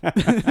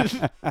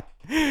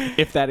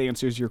 If that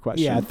answers your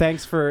question. Yeah,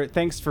 thanks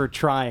for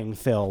trying,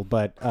 Phil,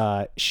 but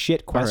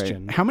shit All right.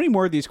 question. How many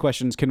more of these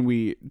questions can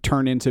we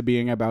turn into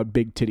being about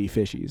big titty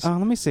fishies?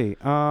 Let me see.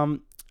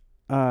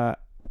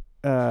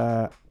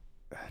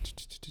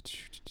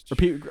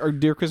 Are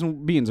Dear Chris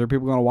and Beans, are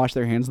people going to wash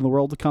their hands in the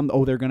world to come?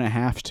 Oh, they're going to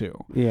have to.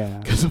 Yeah.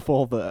 Because of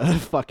all the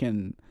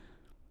fucking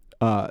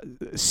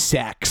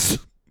sex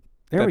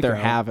There we they're go.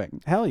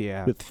 having Hell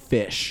yeah. with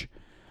fish.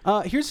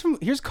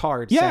 Here's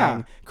Card Yeah.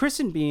 saying, Chris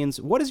and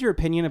Beans, what is your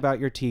opinion about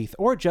your teeth?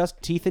 Or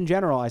just teeth in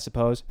general, I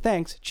suppose.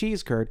 Thanks,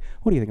 Cheese Curd.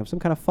 What do you think? I'm some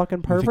kind of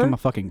fucking pervert? You think I'm a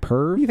fucking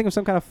perv? You think I'm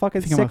some kind of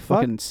fucking think sick I'm a fuck?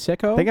 fucking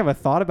sicko? Think I have a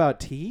thought about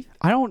teeth?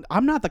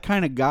 I'm not the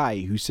kind of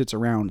guy who sits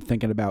around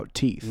thinking about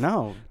teeth.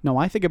 No. No,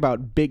 I think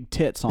about big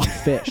tits on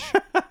fish.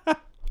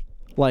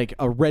 Like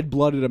a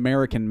red-blooded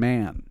American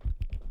man.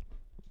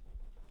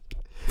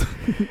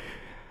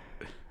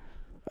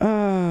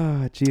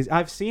 Jeez.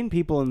 I've seen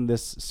people in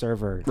this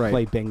server Right.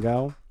 play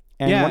bingo.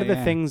 And Yeah, one of the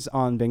yeah. things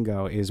on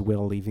bingo is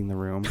Will leaving the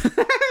room.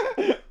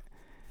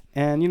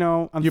 And,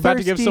 I'm You about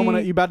to thirsty.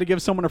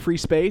 give someone a free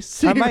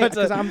space? I might,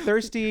 because I'm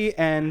thirsty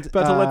and...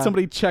 about to let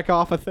somebody check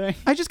off a thing.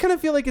 I just kind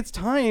of feel like it's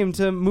time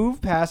to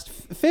move past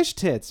fish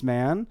tits,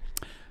 man.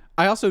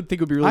 I also think it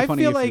would be really I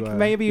funny feel if like you,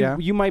 maybe yeah?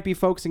 you might be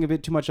focusing a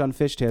bit too much on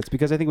fish tits,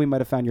 because I think we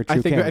might have found your true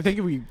I think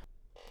kink. we.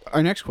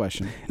 Our next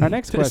question. Our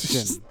next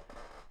question.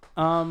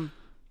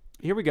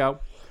 Here we go.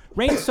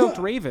 Rain-soaked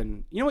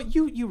Raven. You know what?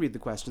 You read the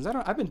questions.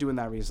 I've been doing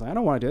that recently. I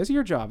don't want to do this. It's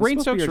your job. It's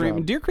supposed to be Rain-soaked your Raven.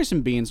 job. Dear Chris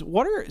and Beans,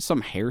 what are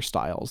some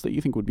hairstyles that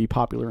you think would be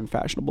popular and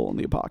fashionable in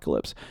the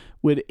apocalypse?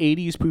 Would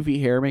 80s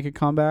poofy hair make a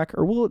comeback,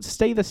 or will it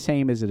stay the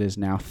same as it is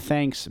now?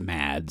 Thanks,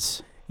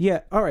 Mads. Yeah.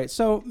 All right.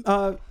 So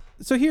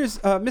here's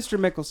Mr.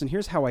 Mickelson.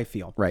 Here's how I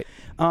feel. Right.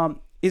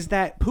 Is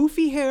that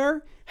poofy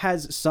hair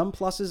has some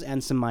pluses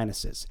and some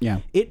minuses. Yeah.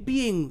 It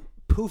being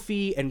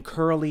poofy and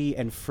curly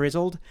and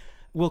frizzled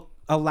will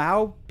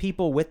allow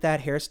people with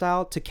that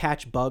hairstyle to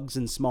catch bugs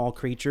and small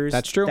creatures.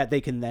 That's true. That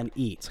they can then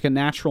eat. It's like a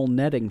natural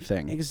netting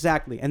thing.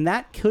 Exactly. And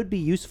that could be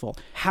useful.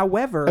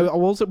 However, I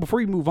will say,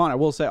 before you move on, I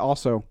will say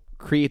also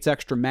creates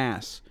extra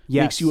mass.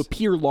 Yes. Makes you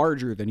appear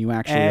larger than you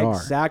actually are.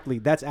 exactly.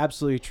 That's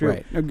absolutely true.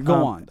 Right. Go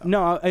on, though.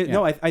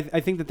 No, I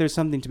think that there's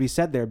something to be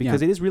said there,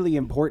 because Yeah. it is really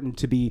important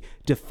to be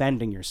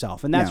defending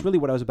yourself. And that's Yeah. really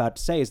what I was about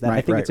to say, is that I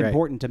Right, think right, it's right.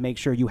 important to make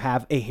sure you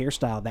have a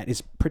hairstyle that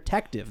is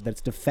protective, that's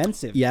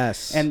defensive.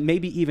 Yes. And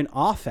maybe even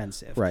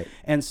offensive. Right.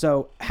 And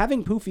so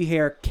having poofy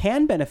hair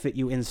can benefit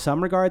you in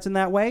some regards in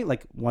that way.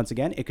 Like, once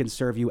again, it can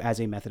serve you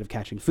as a method of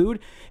catching food.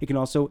 It can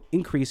also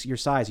increase your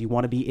size. You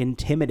want to be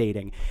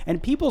intimidating.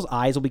 And people's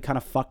eyes will be kind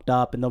of fucked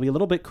up, and they'll be a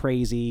little bit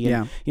crazy.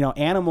 And,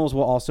 animals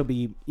will also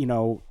be,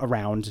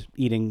 around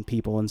eating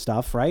people and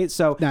stuff, right?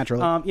 So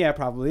Naturally. yeah,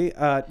 probably.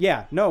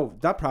 No,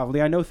 not probably.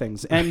 I know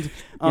things. And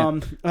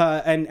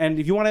and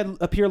if you want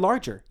to appear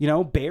larger,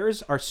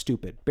 bears are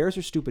stupid. Bears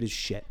are stupid as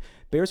shit.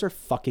 Bears are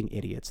fucking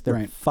idiots. They're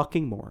Right.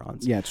 fucking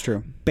morons. Yeah, it's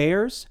true.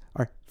 Bears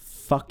are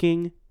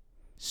fucking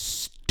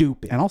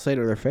stupid. And I'll say it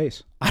to their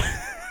face.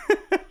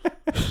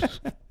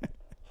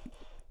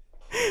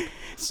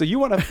 So you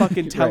want to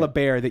fucking tell Right. a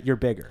bear that you're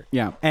bigger.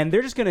 Yeah. And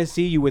they're just going to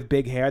see you with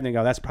big hair and they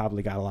go, that's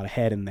probably got a lot of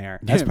head in there.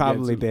 That's Yeah,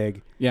 probably it's-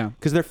 big. Yeah.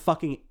 Because they're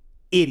fucking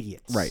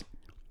idiots. Right.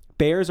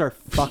 Bears are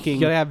fucking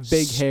You gotta have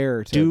big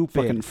hair to stupid.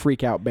 fucking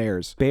freak out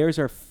bears. Bears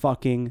are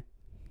fucking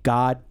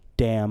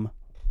goddamn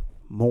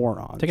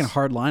morons. Taking a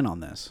hard line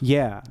on this.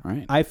 Yeah.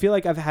 Right. I feel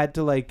like I've had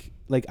to like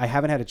I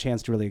haven't had a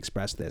chance to really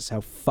express this,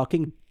 how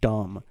fucking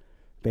dumb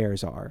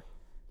bears are.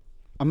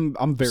 I'm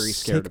very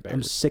scared of I'm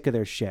bears. sick of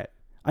their shit.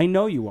 I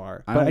know you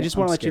are, but I just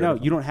want to let you know,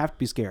 you don't have to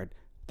be scared.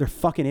 They're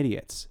fucking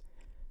idiots.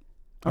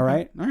 All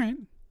right? All right.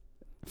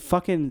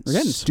 Fucking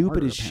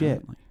stupid as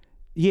shit.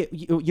 Yeah,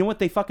 you know what?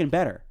 They fucking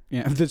better.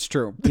 Yeah, that's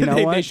true. You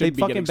know what? They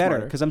fucking better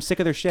because I'm sick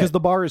of their shit. Because the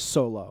bar is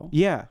so low.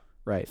 Yeah.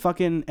 Right.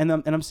 Fucking, and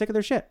I'm sick of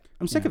their shit.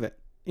 I'm sick of it.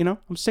 You know,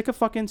 I'm sick of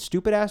fucking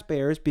stupid ass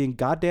bears being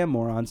goddamn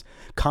morons,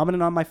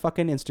 commenting on my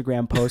fucking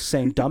Instagram posts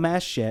saying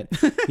dumbass shit.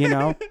 You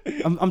know,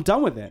 I'm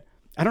done with it.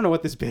 I don't know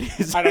what this bit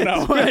is. I don't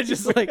know. I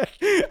just like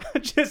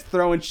just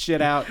throwing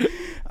shit out.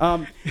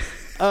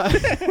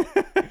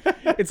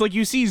 It's like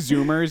you see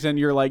Zoomers and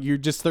you're like,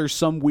 there's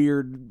some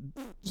weird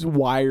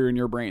wire in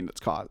your brain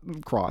that's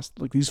crossed.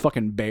 Like these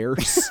fucking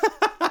bears.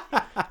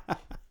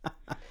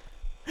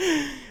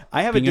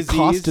 I have being a disease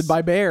accosted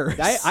by bears.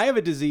 I have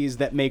a disease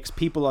that makes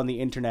people on the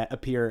internet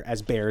appear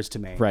as bears to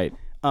me. Right.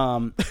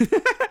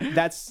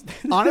 That's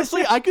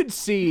honestly, I could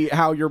see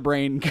how your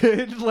brain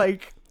could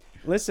like.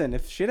 Listen,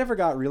 if shit ever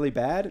got really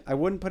bad, I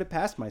wouldn't put it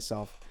past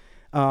myself.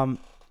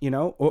 You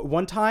know,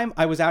 one time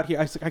I was out here.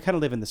 I kind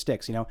of live in the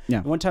sticks, you know.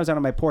 Yeah. One time I was out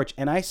on my porch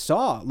and I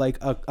saw like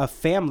a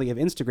family of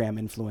Instagram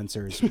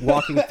influencers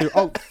walking through.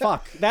 Oh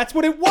fuck, that's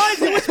what it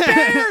was. It was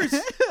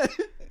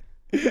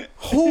bears.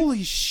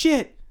 Holy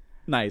shit.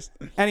 Nice.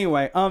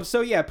 Anyway,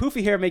 so yeah,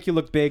 poofy hair make you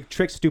look big,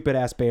 trick stupid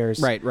ass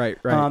bears.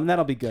 Right.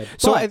 That'll be good.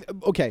 So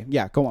okay,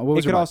 yeah, go on. What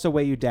was it could also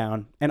weigh you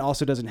down, and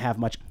also doesn't have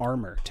much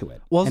armor to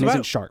it. Well, and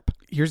isn't sharp.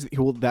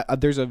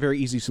 There's a very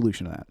easy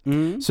solution to that.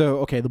 Mm-hmm. So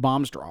okay, the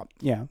bombs drop.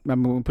 Yeah,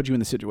 I'm going to put you in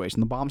the situation.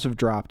 The bombs have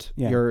dropped.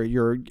 Yeah.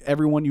 Your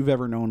everyone you've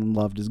ever known and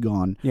loved is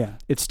gone. Yeah,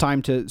 it's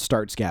time to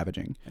start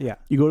scavenging. Yeah,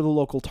 you go to the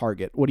local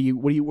Target. What are you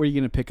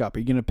going to pick up? Are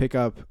you going to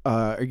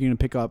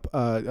pick up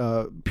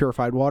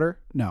purified water?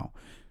 No.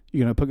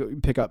 You're going to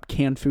pick up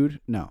canned food?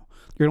 No.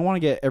 You're going to want to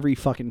get every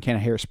fucking can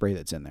of hairspray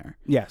that's in there.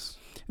 Yes.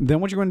 Then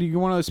what you're going to do, you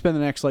want to spend the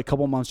next like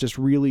couple months just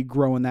really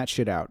growing that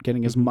shit out,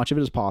 getting as much of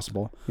it as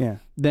possible. Yeah.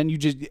 Then you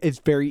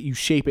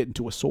shape it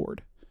into a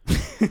sword.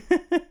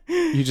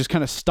 You just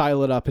kind of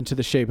style it up into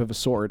the shape of a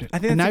sword. I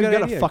think and that's now a you've good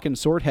got idea. a fucking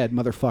sword head,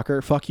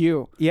 motherfucker. Fuck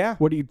you. Yeah.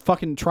 What do you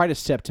fucking try to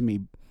step to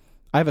me?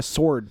 I have a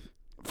sword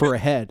for a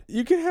head.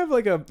 You could have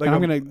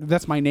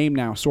that's my name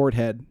now, Sword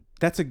Head.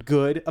 That's a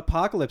good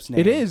apocalypse name.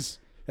 It is.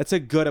 That's a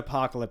good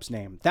apocalypse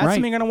name. That's right.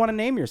 something you're going to want to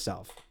name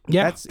yourself.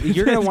 Yeah.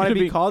 You're going to want to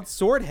be called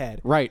Swordhead.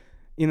 Right.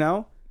 You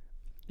know?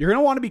 You're going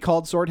to want to be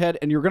called Swordhead,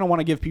 and you're going to want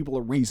to give people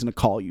a reason to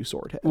call you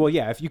Swordhead. Well,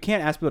 yeah, if you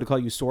can't ask people to call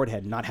you Swordhead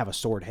and not have a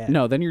sword head.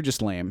 No, then you're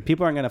just lame.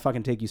 People aren't going to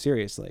fucking take you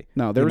seriously.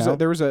 No, there was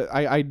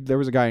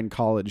a guy in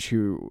college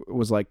who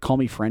was like, "Call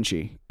me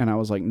Frenchie." And I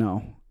was like,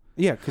 "No."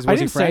 Yeah, because I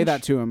didn't say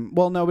that to him.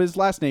 Well, no, his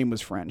last name was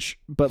French,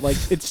 but like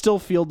it still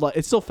felt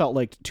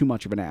like too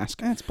much of an ask.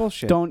 That's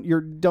bullshit. Don't.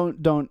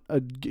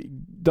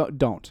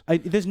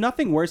 There's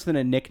nothing worse than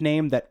a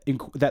nickname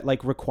that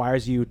like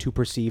requires you to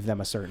perceive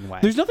them a certain way.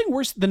 There's nothing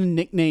worse than a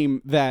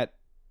nickname that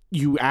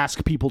you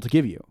ask people to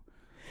give you.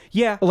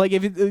 Yeah, like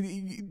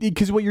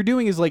because what you're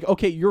doing is like,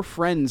 okay, your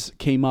friends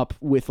came up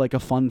with like a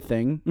fun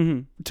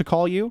thing to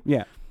call you.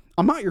 Yeah.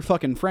 I'm not your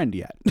fucking friend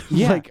yet.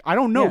 Yeah. Like, I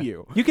don't know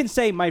you. You can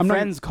say my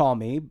friends call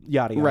me,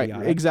 yada, yada, right,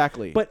 yada.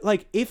 Exactly. But,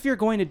 like, if you're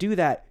going to do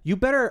that, you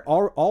better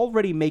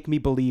already make me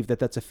believe that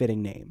that's a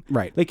fitting name.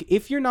 Right. Like,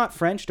 if you're not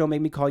French, don't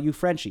make me call you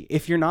Frenchie.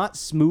 If you're not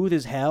smooth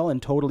as hell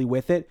and totally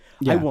with it,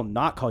 I will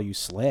not call you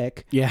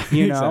Slick. Yeah,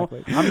 you know?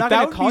 exactly. I'm not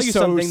going to call you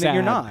something that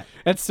you're not.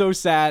 That's so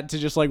sad to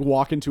just, like,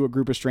 walk into a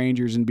group of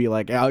strangers and be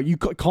like, oh, you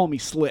call me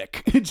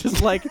Slick.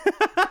 Just, like,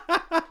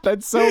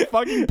 that's so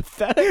fucking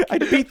pathetic.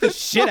 I'd beat the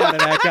shit out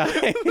of that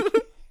guy.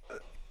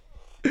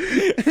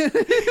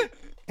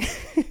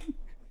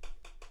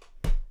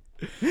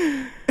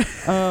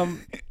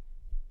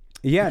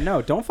 Yeah,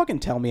 no, don't fucking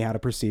tell me how to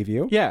perceive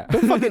you. Yeah.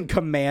 Don't fucking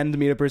command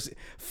me to perceive.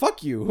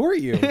 Fuck you. Who are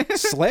you?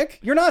 Slick?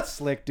 You're not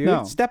Slick, dude.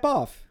 No. Step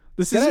off.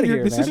 This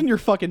isn't your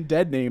fucking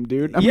dead name,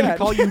 dude. I'm gonna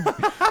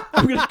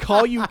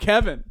call you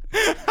Kevin.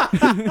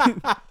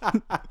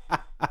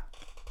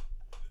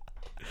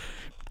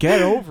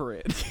 Get over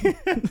it.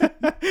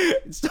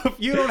 So if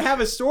you don't have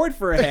a sword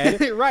for a head,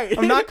 right?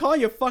 I'm not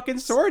calling you fucking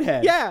sword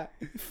head. Yeah.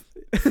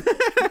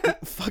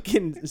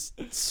 Fucking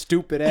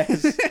stupid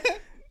ass.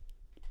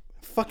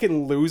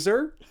 Fucking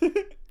loser.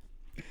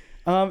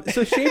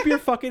 So shape your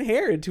fucking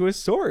hair into a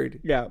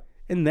sword. Yeah.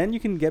 And then you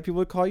can get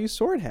people to call you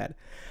Swordhead.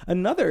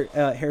 Another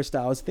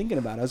hairstyle I was thinking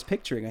about, I was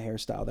picturing a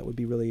hairstyle that would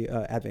be really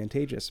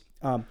advantageous.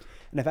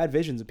 And I've had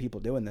visions of people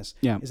doing this.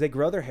 Yeah. Is they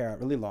grow their hair out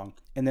really long,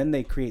 and then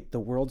they create the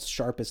world's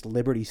sharpest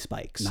Liberty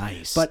spikes.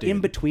 Nice, But dude.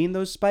 in between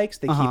those spikes,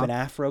 they keep an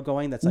afro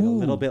going that's like a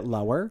little bit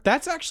lower.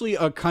 That's actually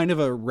a kind of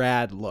a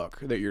rad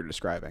look that you're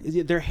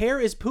describing. Their hair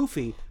is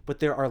poofy, but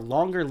there are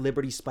longer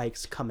Liberty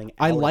spikes coming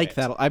out. I like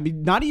that. I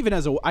mean, not even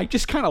I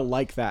just kind of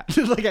like that.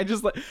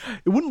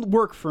 It wouldn't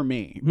work for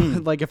me.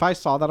 But like if I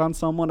saw that on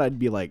someone, I'd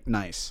be like,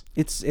 nice.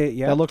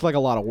 Yeah. That looked like a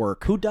lot of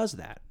work. Who does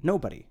that?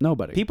 Nobody.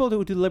 Nobody. People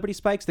who do Liberty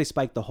spikes, they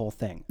spike the whole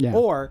thing. Yeah.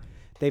 Or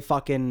they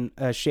fucking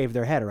shave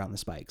their head around the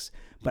spikes.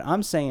 But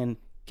I'm saying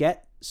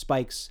get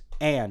spikes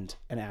and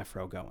an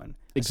afro going.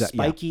 Exactly.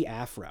 Spiky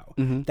afro.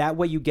 That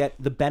way you get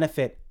the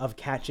benefit of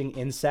catching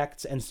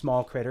insects and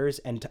small critters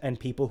and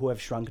people who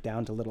have shrunk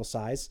down to little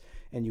size,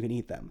 and you can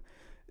eat them.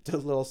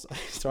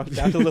 Shrunk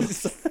down to little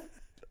size.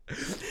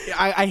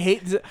 I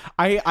hate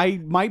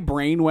my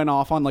brain went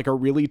off on like a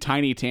really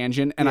tiny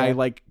tangent, and I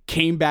like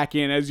came back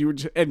in as you were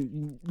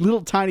and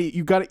little tiny.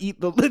 You got to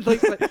eat the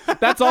like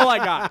that's all I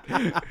got.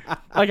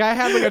 Like I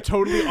had like a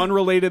totally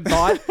unrelated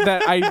thought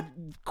that I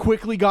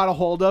quickly got a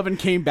hold of and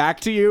came back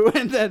to you,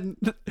 and then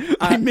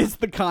I missed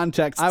the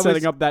context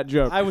setting up that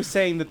joke. I was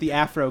saying that the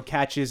afro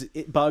catches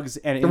bugs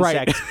and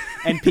insects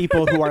and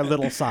people who are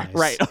little size.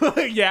 Right.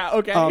 Yeah.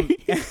 Okay.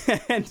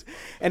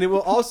 And it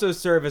will also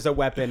serve as a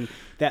weapon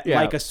that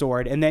like a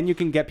sword, and then you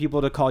can get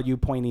people to call you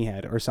pointy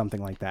head or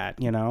something like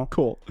that. You know.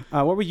 Cool.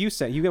 What were you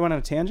saying? You went on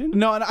a tangent?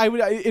 No,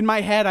 and in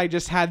my head I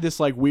just had this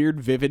like weird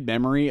vivid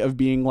memory of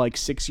being like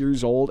 6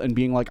 years old and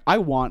being like, I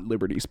want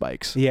Liberty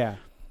Spikes. Yeah.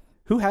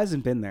 Who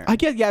hasn't been there? I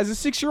get, as a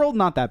 6-year-old,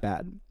 not that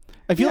bad.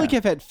 I feel like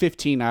if at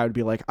 15 I would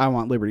be like, I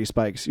want Liberty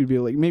Spikes. You'd be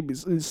like, maybe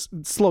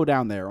slow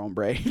down there,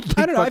 hombre. Like,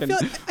 I don't know.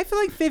 I feel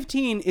like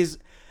 15 is.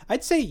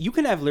 I'd say you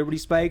can have Liberty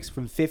Spikes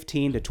from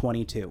 15 to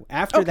 22.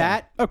 After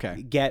that,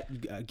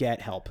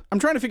 get help. I'm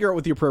trying to figure out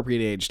what the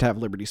appropriate age to have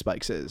Liberty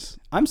Spikes is.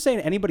 I'm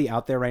saying anybody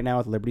out there right now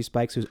with Liberty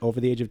Spikes who's over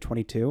the age of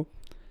 22.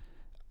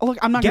 Oh, look,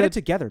 I'm not get it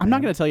together. I'm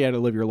not going to tell you how to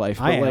live your life,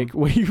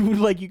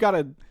 but you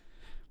gotta.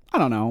 I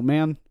don't know,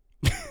 man.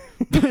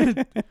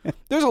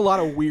 There's a lot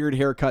of weird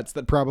haircuts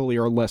that probably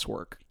are less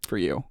work for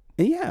you.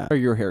 Yeah. Or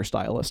your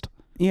hairstylist.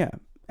 Yeah.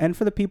 And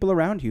for the people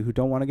around you who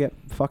don't want to get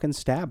fucking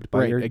stabbed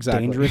by your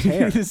dangerous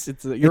hair.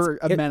 You're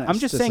a menace. I'm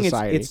just saying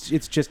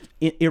it's just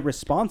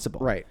irresponsible.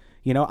 Right.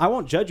 You know, I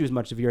won't judge you as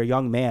much if you're a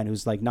young man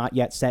who's like not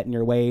yet set in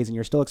your ways and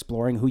you're still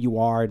exploring who you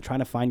are and trying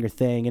to find your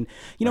thing. And,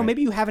 you know,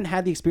 maybe you haven't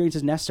had the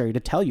experiences necessary to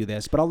tell you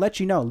this, but I'll let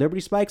you know.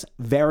 Liberty Spikes,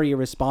 very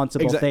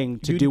irresponsible thing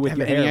to do with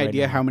your hair. Do you have any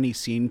idea how many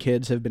scene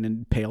kids have been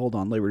impaled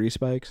on Liberty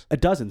Spikes?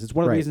 Dozens. It's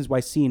one of the reasons why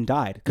Scene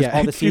died. Because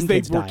all the Scene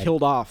kids were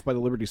killed off by the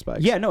Liberty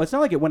Spikes. Yeah, no, it's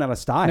not like it went out of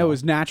style. No, it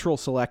was natural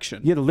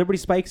selection. Yeah, the Liberty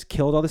Spikes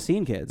killed all the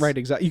Scene kids. Right,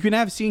 exactly. You can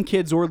have Scene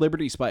kids or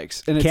Liberty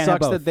Spikes, and it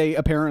sucks that they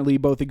apparently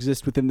both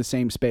exist within the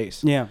same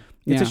space. Yeah.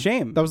 It's a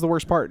shame. That was the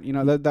worst part. You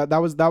know,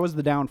 that was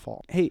the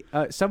downfall. Hey,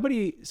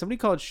 somebody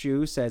called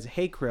Shu says,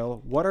 "Hey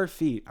Krill, what are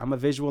feet? I'm a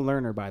visual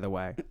learner, by the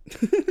way."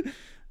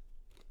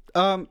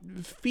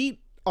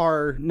 Feet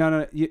are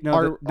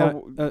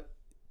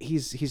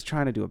he's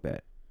trying to do a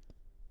bit.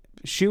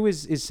 Shu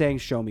is saying,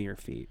 "Show me your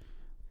feet."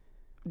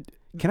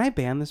 Can I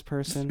ban this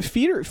person?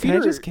 Can I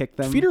just kick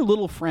them? Feet are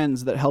little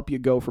friends that help you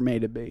go from A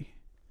to B.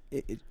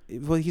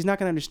 Well, he's not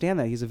going to understand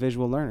that. He's a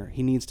visual learner.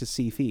 He needs to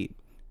see feet.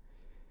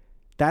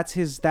 That's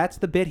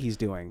the bit he's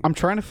doing. I'm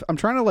trying to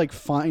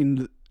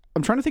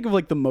think of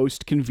like the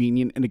most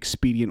convenient and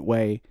expedient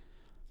way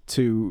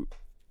to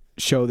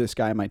show this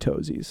guy my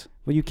toesies.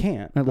 Well, you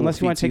can't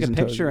unless you want to take a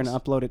picture and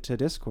upload it to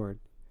Discord.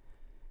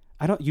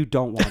 You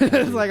don't want that.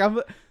 It's like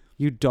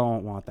you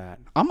don't want that.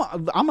 I'm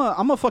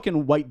a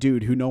fucking white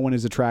dude who no one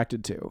is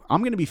attracted to.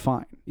 I'm gonna be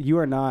fine. You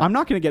are not. I'm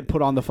not gonna get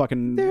put on the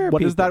fucking.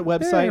 Is that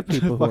website? There are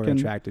people who are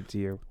attracted to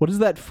you. What is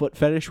that foot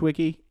fetish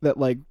wiki that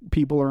like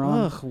people are on?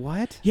 Ugh,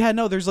 what? Yeah,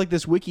 no. There's like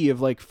this wiki of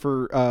like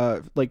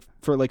for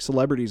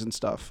celebrities and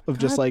stuff of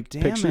just like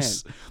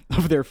pictures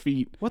of their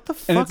feet. What the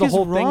fuck? And it's a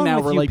whole thing now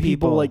where like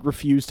people like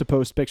refuse to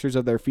post pictures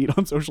of their feet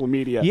on social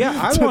media. Yeah,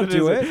 I won't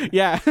do it.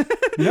 Yeah.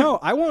 No,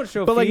 I won't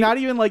show. But like not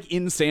even like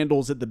in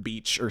sandals at the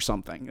beach or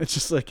something. It's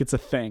just like it's a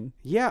thing.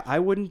 Yeah, I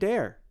wouldn't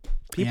dare.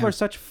 People are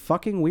such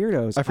fucking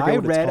weirdos. I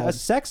read a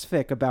sex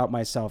fic about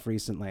myself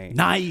recently.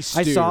 Nice.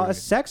 I saw a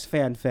sex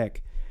fanfic,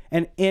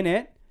 and in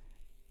it,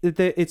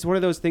 it's one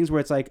of those things where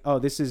it's like, oh,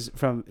 this is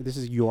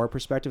your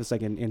perspective. It's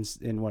like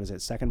in what is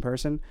it, second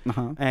person,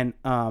 and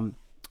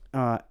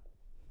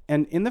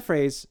in the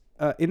phrase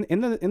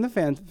in the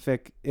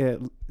fanfic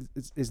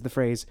is the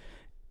phrase,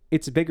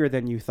 "It's bigger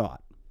than you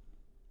thought."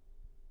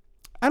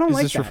 I don't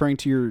like that. Is this referring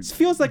to your? It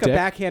feels like dick? A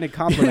backhanded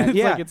compliment.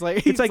 Yeah, it's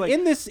like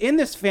in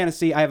this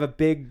fantasy, I have a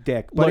big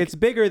dick, but it's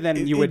bigger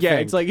than you would think. Yeah,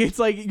 it's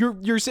like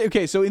you're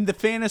okay. So in the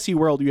fantasy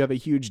world, you have a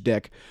huge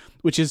dick,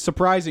 which is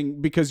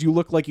surprising because you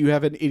look like you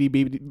have an itty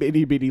bitty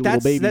little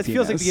baby. That penis.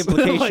 feels like the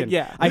implication.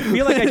 Yeah, I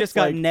feel like I just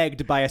got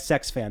negged by a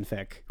sex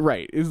fanfic.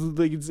 Right.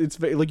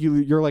 It's like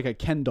you're like a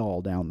Ken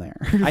doll down there.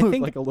 I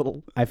think like a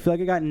little. I feel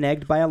like I got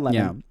negged by a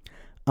lemon.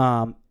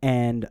 Yeah.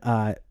 And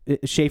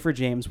Schaefer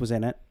James was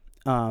in it.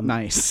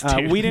 Nice.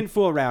 We didn't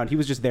fool around. He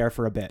was just there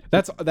for a bit.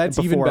 That's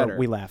even better.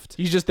 We left.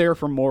 He's just there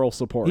for moral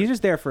support. He's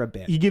just there for a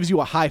bit. He gives you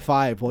a high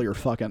five while you're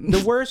fucking.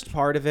 The worst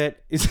part of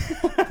it is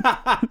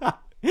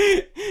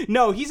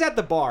no, he's at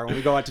the bar when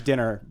we go out to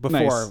dinner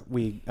before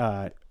we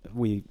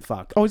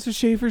fuck. Oh, so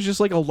Schaefer's just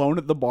like alone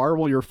at the bar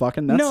while you're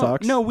fucking? That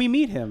sucks. No, we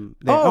meet him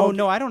there. Oh,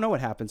 no, I don't know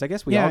what happens. I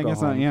guess we all go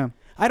home. Yeah.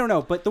 I don't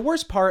know, but the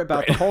worst part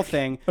about the whole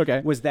thing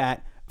was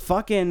that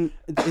fucking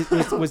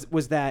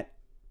was that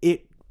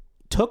it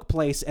took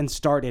place and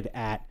started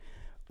at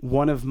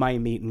one of my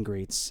meet and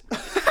greets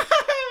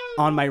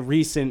on my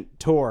recent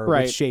tour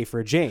Right. with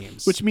Schaefer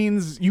James. Which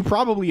means you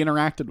probably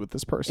interacted with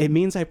this person. it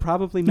means I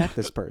probably met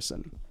this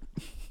person.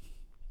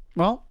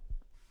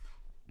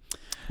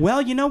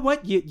 Well, you know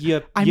what?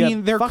 I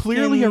mean, they're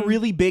clearly a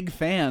really big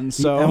fan,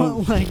 so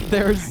like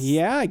there's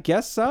Yeah, I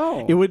guess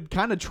so. it would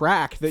kind of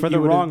track that For you the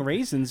would've- wrong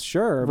reasons,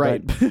 sure.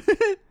 right. But,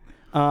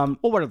 Well,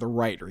 what are the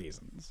right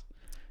reasons?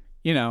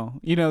 You know,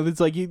 it's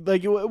like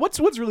what's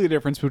really the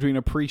difference between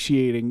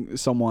appreciating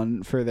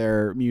someone for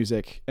their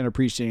music and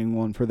appreciating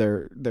one for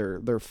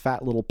their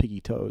fat little piggy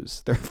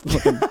toes, their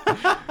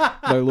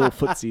little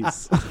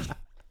footsies.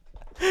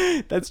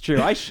 that's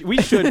true. We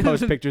should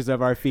post pictures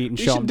of our feet and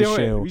show them the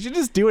shoe. We should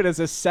just do it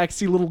as a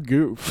sexy little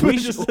goof.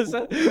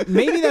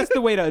 Maybe that's the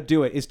way to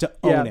do it, is to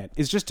own it.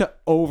 Is just to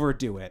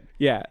overdo it.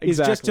 Yeah, Is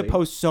exactly. just to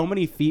post so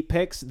many feet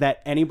pics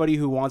that anybody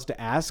who wants to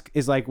ask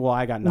is like, well,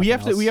 I got nothing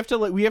else. We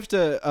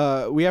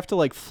have to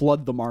like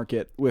flood the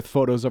market with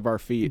photos of our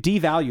feet.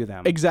 Devalue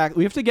them. Exactly.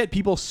 We have to get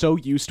people so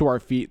used to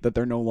our feet that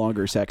they're no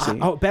longer sexy.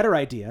 Better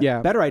idea.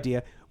 Yeah. Better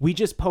idea. We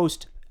just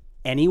post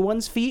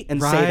anyone's feet and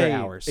say they're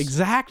ours.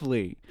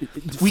 Exactly.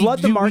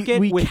 Flood the market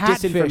with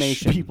catfish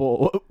disinformation.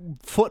 people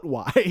foot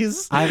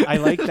wise. I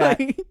like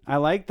that. I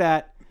like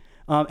that.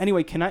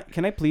 Anyway, can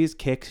I please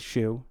kick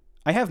Shoe?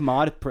 I have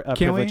mod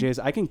privileges.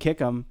 I can kick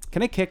him.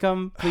 Can I kick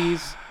him,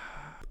 please?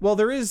 Well,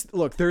 there's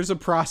a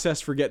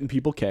process for getting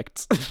people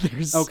kicked.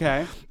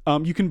 Okay.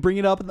 You can bring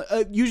it up.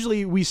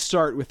 Usually we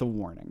start with a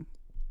warning.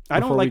 I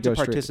don't before we like to go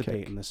straight to participate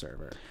kick. in the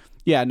server.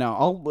 Yeah,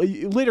 no.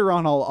 Later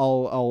on.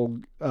 I'll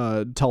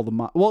tell them.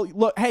 Well,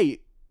 look. Hey,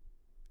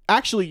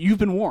 actually, you've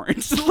been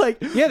warned. Like,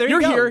 Yeah, there you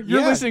you're go. here. You're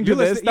Yeah, listening to you're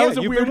this. listening- That yeah, was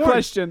a you've weird been warned.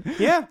 question.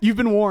 Yeah. You've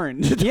been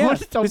warned. Yeah,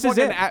 don't this is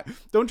fucking it.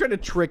 don't try to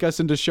trick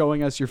us into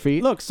showing us your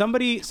feet. Look,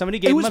 somebody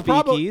gave it him was a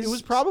beakies. It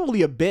was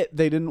probably a bit.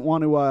 They didn't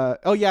want to.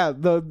 Oh yeah,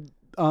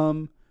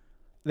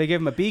 They gave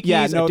him a beakies.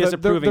 yeah. No, a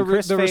disapproving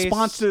Chris the face.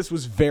 response to this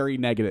was very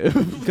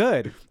negative.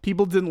 Good.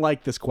 People didn't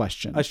like this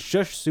question. A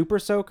shush super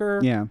soaker.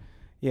 Yeah.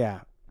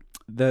 Yeah.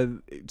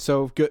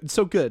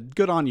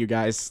 Good on you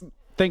guys.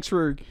 Thanks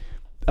for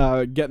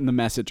getting the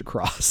message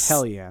across.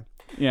 Hell yeah.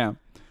 Yeah.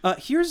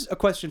 Here's a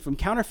question from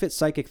Counterfeit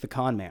Psychic the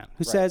Con Man,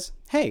 who says,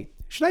 "Hey,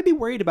 should I be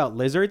worried about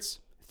lizards?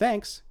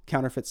 Thanks,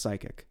 Counterfeit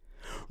Psychic."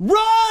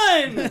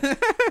 Run!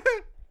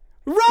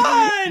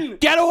 Run!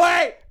 Get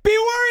away! Be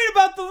worried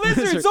about the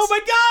lizards. Oh my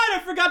god,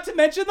 I forgot to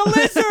mention the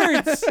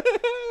lizards.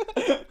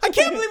 I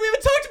can't believe we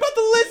haven't talked about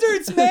the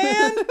lizards,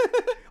 man.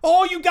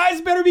 Oh, you guys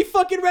better be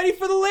fucking ready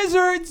for the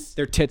lizards.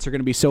 Their tits are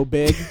gonna be so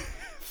big.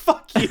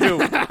 Fuck you.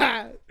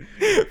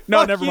 No,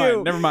 Fuck never you.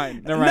 mind. Never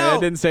mind. No. I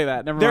didn't say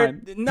that. Never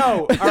mind.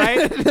 No, all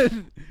right?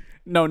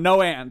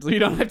 No and. You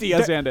don't have to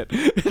yes and it.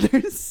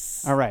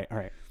 All right.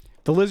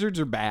 The lizards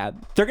are bad.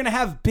 They're going to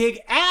have big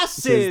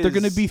asses. They're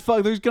gonna be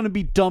there's gonna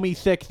be dummy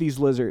thick, these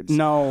lizards.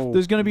 No.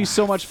 There's gonna be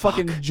so much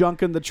fucking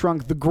junk in the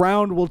trunk. The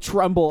ground will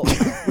tremble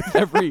with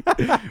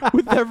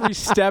every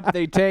step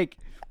they take.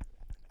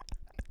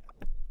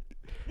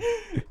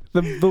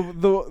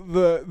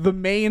 The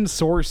main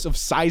source of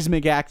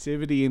seismic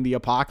activity in the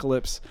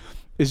apocalypse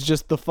is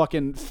just the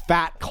fucking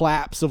fat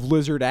claps of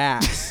lizard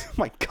ass. Oh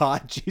my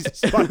god, Jesus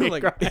fucking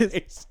Like,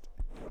 Christ.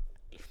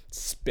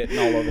 Spitting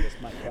all over this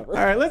mic cover.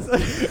 All right,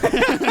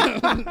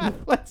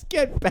 let's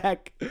get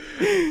back.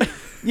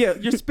 Yeah,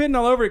 you're spitting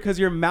all over it because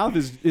your mouth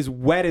is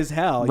wet as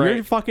hell. Right.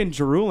 You're fucking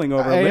drooling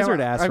over lizard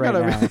ass right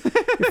now.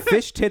 Your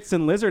fish tits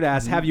and lizard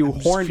ass have you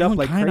horned up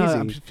like crazy.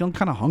 I'm feeling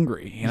kind of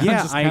hungry. You know?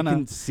 Yeah, Just I kinda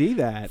can see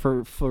that.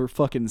 for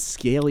fucking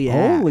scaly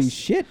ass. Holy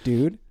shit,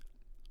 dude!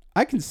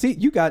 I can see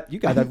you got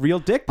that real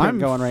dick print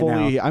going right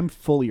now. I'm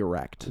fully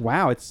erect.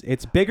 Wow,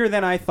 it's bigger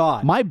than I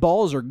thought. My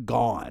balls are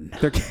gone.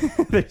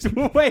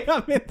 Wait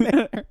a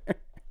minute.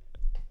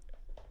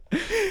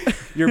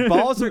 Your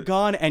balls are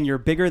gone and you're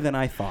bigger than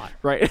I thought.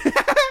 Right.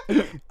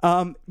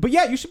 But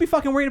yeah, you should be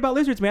fucking worried about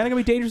lizards, man. They're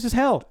gonna be dangerous as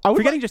hell.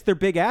 Forgetting just their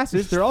big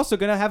asses, they're also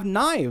gonna have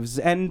knives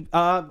and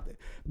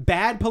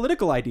bad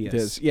political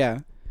ideas. Yeah.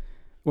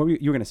 Well,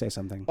 you were gonna say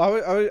something.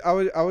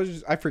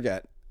 I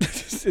forget.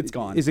 It's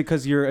gone. Is it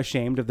because you're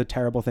ashamed of the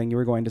terrible thing you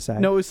were going to say?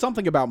 No, it was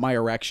something about my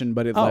erection,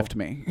 but it left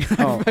me.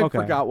 Oh, I okay.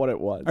 forgot what it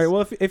was. All right.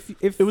 Well,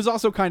 if it was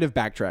also kind of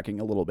backtracking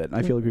a little bit, and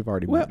I feel like we've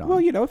already moved on.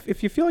 well, you know,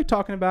 if you feel like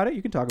talking about it,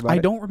 you can talk about it. I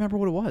don't remember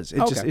what it was.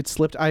 It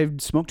slipped. I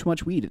smoked too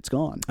much weed. It's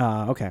gone.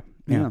 Okay.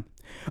 Yeah.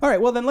 All right.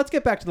 Well, then let's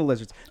get back to the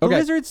lizards. The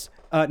lizards,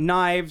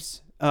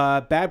 knives,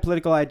 bad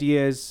political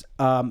ideas,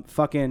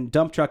 fucking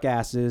dump truck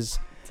asses.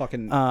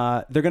 Fucking.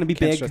 They're gonna be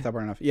Can't big. stress that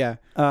hard enough. Yeah.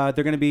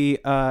 They're gonna be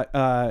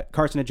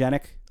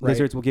carcinogenic. Right.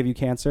 Lizards will give you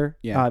cancer.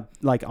 Yeah.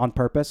 Like on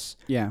purpose.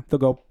 Yeah. They'll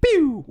go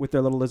pew with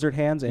their little lizard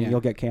hands, and Yeah.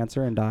 you'll get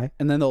cancer and die.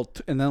 And then they'll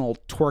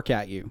twerk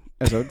at you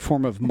as a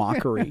form of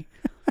mockery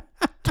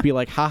to be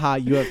like, haha,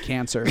 you have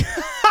cancer.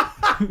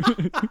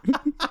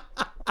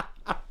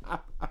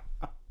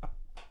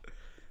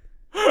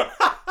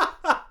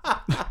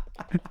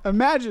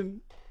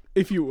 Imagine,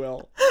 if you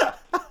will,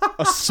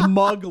 a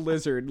smug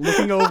lizard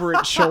looking over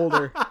its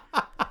shoulder,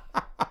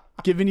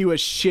 giving you a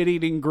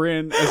shit-eating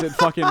grin as it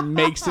fucking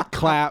makes it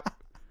clap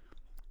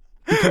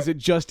because it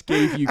just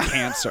gave you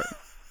cancer.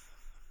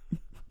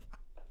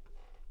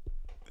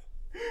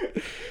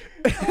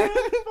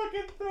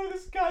 fucking throw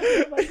this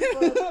goddamn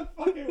microphone out the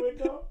fucking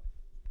window.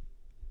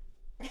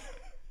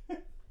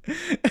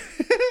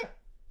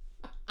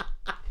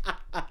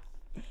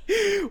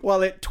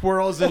 While it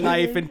twirls a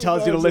knife and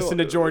tells you to listen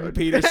to Jordan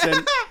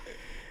Peterson.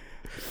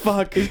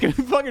 Fuck. He's gonna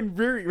fucking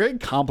very, very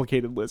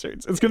complicated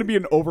lizards. It's gonna be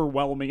an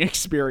overwhelming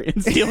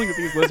experience dealing with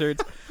these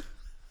lizards.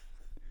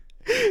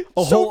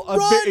 A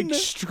very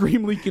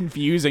extremely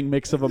confusing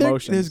mix of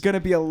emotions. There's gonna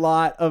be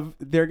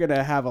they're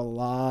gonna have a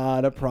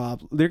lot of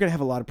problems. They're gonna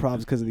have a lot of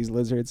problems because of these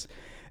lizards.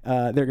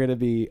 They're gonna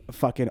be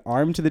fucking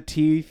armed to the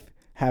teeth,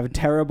 have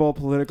terrible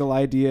political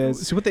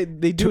ideas. So what they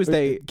do is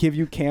they give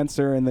you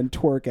cancer and then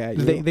twerk at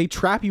you. They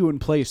trap you in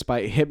place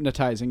by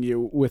hypnotizing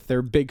you with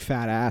their big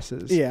fat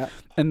asses. Yeah.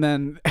 And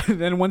then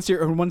once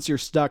you're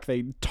stuck,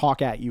 they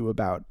talk at you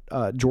about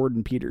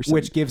Jordan Peterson,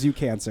 which gives you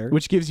cancer.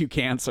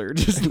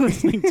 Just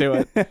listening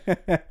to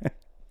it.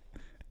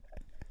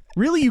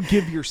 Really, you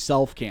give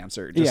yourself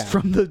cancer just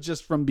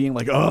from being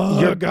like,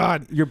 oh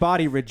God, your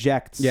body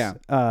rejects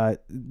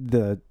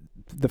the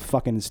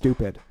fucking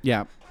stupid.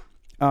 Yeah.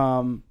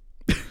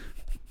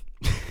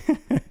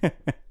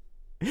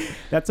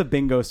 That's a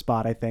bingo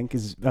spot, I think,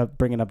 is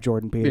bringing up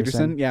Jordan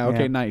Peterson. Yeah,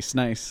 okay, nice.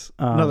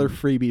 Another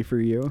freebie for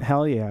you.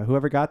 Hell yeah.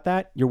 Whoever got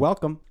that, you're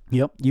welcome.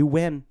 Yep. You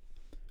win.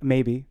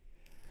 Maybe.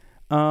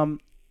 But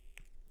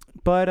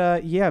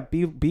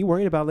be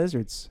worried about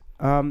lizards.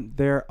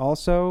 They're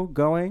also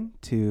going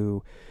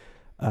to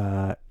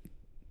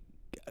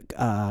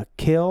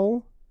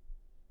kill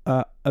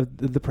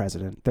the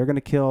president. They're going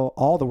to kill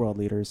all the world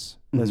leaders,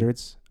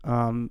 lizards,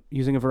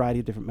 using a variety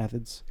of different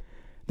methods.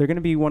 They're going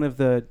to be one of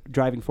the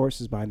driving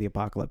forces behind the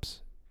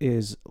apocalypse.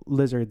 Is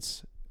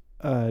lizards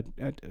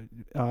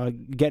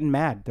getting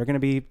mad? They're going to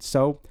be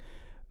so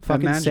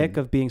fucking sick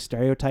of being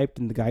stereotyped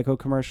in the Geico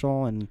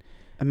commercial, and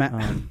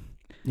imagine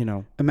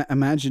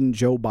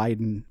Joe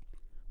Biden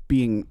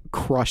being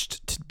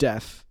crushed to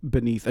death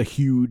beneath a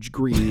huge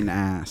green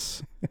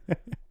ass.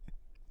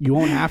 You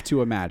won't have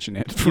to imagine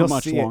it for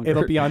much longer.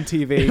 It'll be on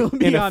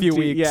TV in a few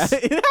weeks.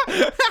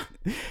 Yeah.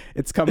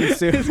 It's coming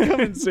soon.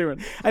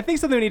 I think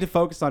something we need to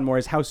focus on more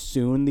is how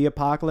soon the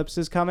apocalypse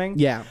is coming.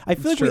 Yeah, I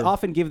feel like we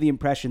often give the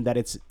impression that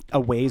it's a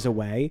ways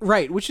away.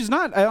 Right, which is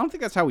not. I don't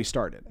think that's how we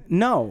started.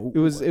 No, it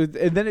was. And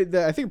then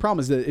I think the problem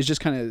is that it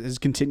just kind of has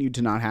continued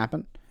to not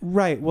happen.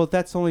 Right. Well,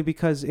 that's only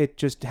because it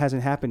just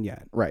hasn't happened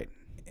yet. Right.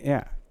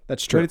 Yeah.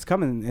 That's true. But it's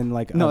coming in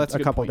like that's a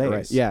couple days.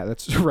 Right. Yeah,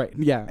 that's right.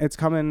 Yeah. It's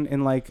coming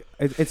in like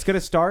it's going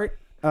to start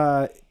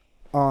on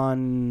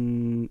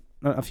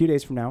a few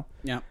days from now.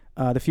 Yeah.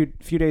 The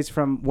few days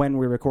from when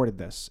we recorded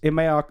this. It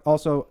may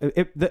also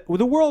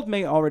the world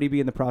may already be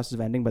in the process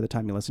of ending by the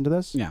time you listen to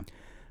this. Yeah.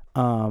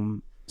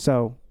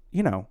 So,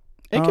 it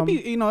could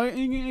be,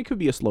 it could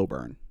be a slow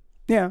burn.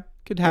 Yeah.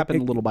 Could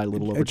happen little by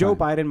little over Joe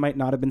time. Biden might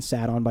not have been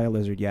sat on by a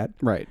lizard yet.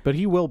 Right, but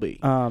he will be.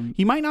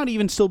 He might not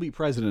even still be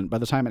president by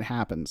the time it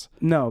happens.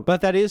 No. But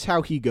that is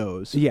how he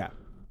goes. Yeah.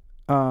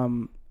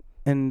 Beneath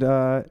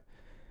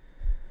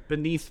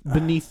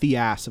the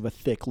ass of a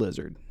thick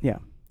lizard. Yeah.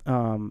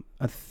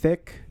 A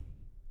thick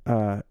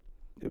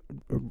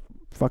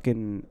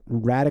fucking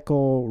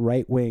radical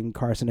right-wing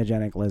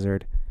carcinogenic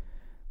lizard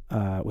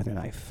with a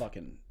knife.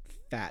 Fucking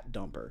fat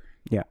dumper.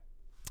 Yeah.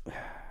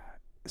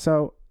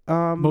 So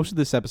most of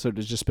this episode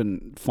has just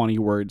been funny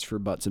words for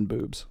butts and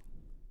boobs.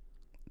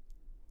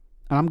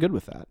 And I'm good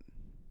with that.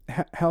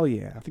 Hell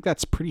yeah. I think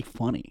that's pretty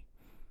funny.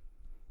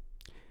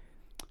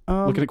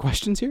 Looking at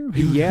questions here?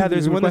 Yeah,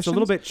 there's one that's a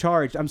little bit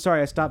charged. I'm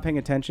sorry, I stopped paying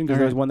attention because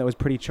there was one that was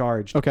pretty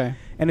charged. Okay.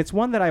 And it's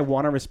one that I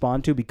want to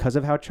respond to because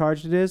of how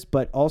charged it is,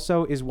 but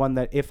also is one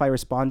that if I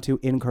respond to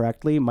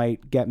incorrectly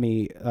might get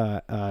me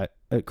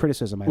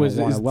criticism. Is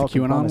the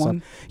QAnon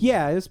one?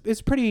 Yeah,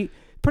 it's pretty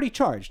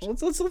charged.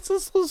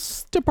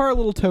 Let's dip our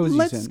little toesies in.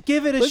 Let's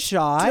give it a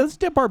shot. Let's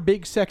dip our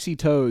big sexy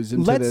toes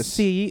into this. Let's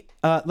see.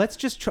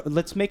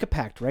 Let's make a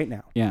pact right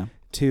now. Yeah.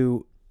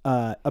 To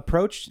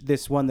approach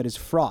this one that is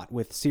fraught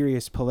with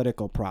serious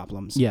political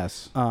problems.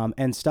 Yes.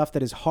 And stuff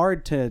that is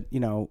hard to,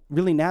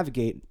 really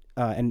navigate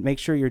and make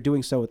sure you're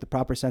doing so with the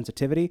proper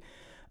sensitivity.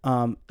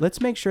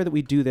 Let's make sure that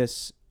we do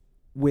this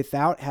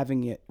without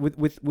having it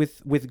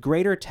with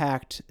greater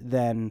tact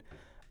than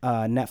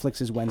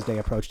Netflix's Wednesday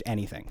approached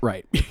anything.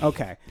 Right.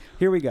 Okay.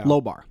 Here we go.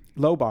 Low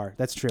bar.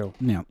 That's true.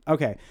 Yeah.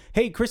 Okay.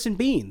 Hey, Chris and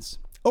Beans.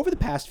 Over the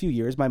past few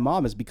years, my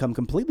mom has become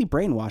completely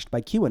brainwashed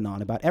by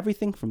QAnon about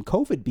everything from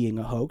COVID being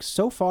a hoax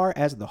so far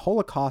as the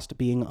Holocaust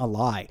being a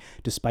lie,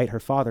 despite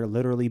her father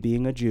literally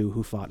being a Jew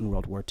who fought in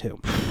World War II.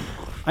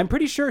 I'm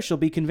pretty sure she'll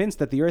be convinced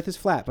that the earth is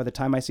flat by the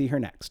time I see her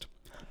next.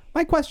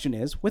 My question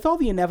is, with all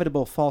the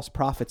inevitable false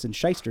prophets and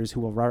shysters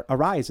who will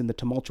arise in the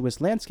tumultuous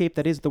landscape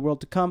that is the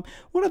world to come,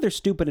 what other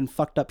stupid and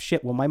fucked up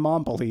shit will my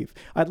mom believe?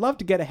 I'd love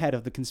to get ahead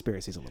of the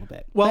conspiracies a little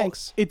bit. Well,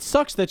 thanks. It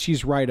sucks that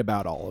she's right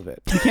about all of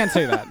it. You can't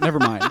say that. Never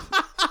mind.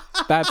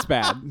 That's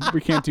bad. We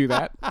can't do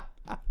that.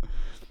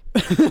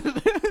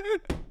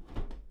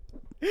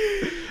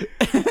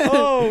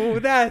 Oh,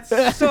 that's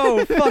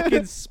so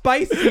fucking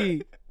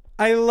spicy.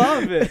 I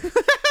love it.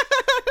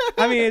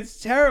 I mean,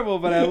 it's terrible,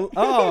 but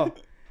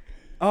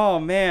Oh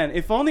man,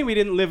 if only we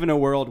didn't live in a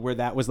world where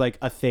that was like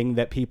a thing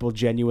that people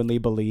genuinely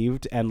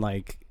believed and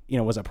like,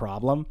 was a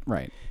problem.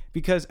 Right.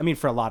 Because, I mean,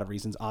 for a lot of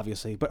reasons,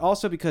 obviously, but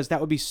also because that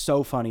would be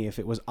so funny if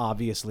it was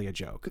obviously a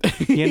joke.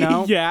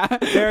 Yeah.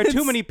 There are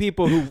too many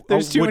people who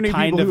There's too many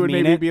kind people of who would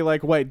mean maybe it. be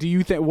like, wait,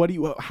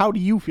 how do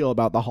you feel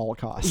about the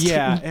Holocaust?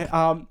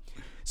 Yeah.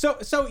 So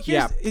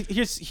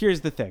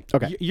here's the thing.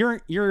 Okay.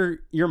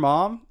 Your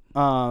mom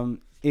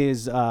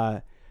is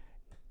gonna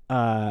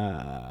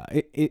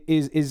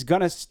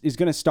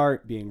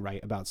start being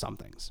right about some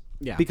things.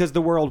 Yeah. Because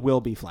the world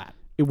will be flat.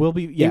 It will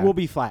be. Yeah. It will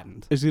be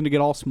flattened. It's going to get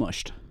all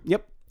smushed.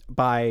 Yep.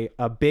 By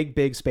a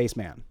big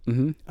spaceman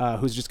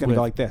who's just gonna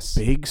go like this.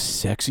 Big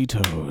sexy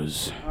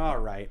toes. All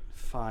right.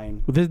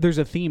 Fine. There's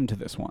a theme to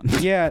this one.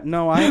 Yeah.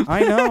 No.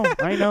 I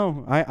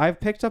know. I've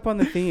picked up on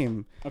the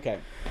theme. Okay.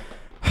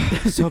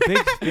 So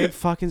big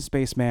fucking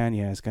spaceman,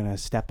 is gonna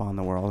step on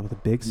the world with a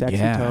big sexy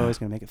toe. Is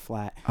gonna make it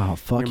flat. Oh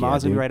fuck. Your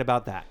mom's gonna be right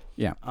about that.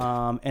 Yeah.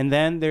 And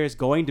then there's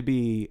going to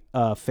be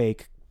a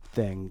fake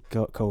thing,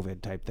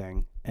 COVID type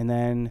thing, and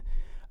then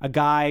a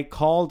guy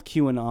called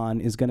QAnon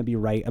is going to be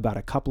right about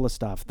a couple of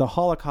stuff. The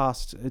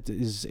Holocaust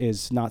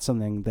is not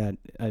something that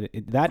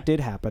that did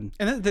happen.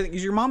 And then the thing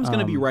is, your mom's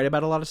going to be right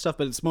about a lot of stuff,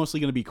 but it's mostly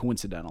going to be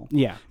coincidental.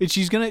 Yeah.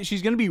 She's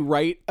gonna be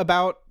right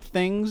about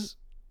things.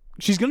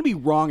 She's going to be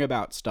wrong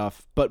about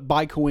stuff, but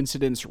by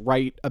coincidence,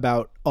 right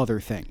about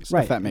other things.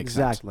 Right. If that makes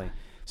sense. Exactly.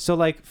 So,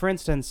 like, for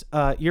instance,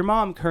 your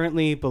mom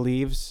currently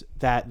believes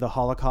that the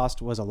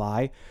Holocaust was a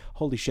lie.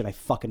 Holy shit! I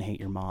fucking hate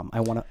your mom.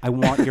 I want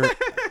your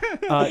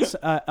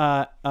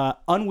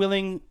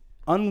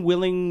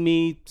unwilling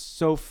me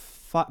so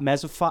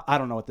mesophi. I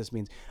don't know what this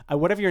means.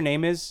 Whatever your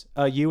name is,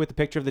 you with the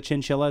picture of the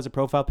chinchilla as a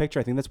profile picture.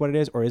 I think that's what it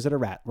is, or is it a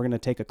rat? We're gonna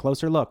take a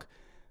closer look.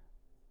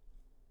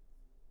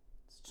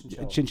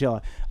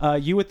 Chinchilla.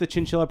 You with the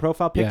chinchilla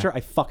profile picture. Yeah.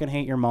 I fucking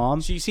hate your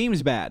mom. She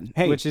seems bad.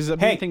 Hey, which is a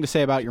big thing to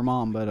say about your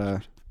mom,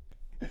 but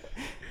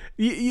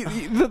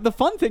the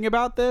fun thing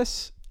about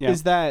this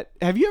is that,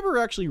 have you ever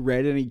actually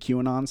read any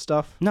QAnon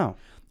stuff? No.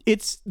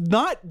 It's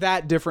not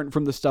that different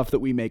from the stuff that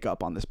we make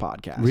up on this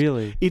podcast.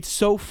 Really? It's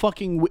so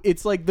fucking.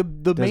 It's like the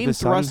main thrust. Does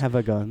the sun have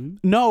a gun?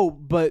 No,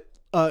 but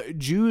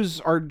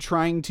Jews are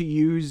trying to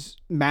use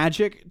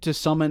magic to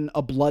summon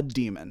a blood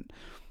demon.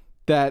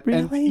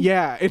 Really?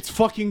 Yeah, it's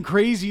fucking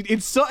crazy.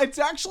 It's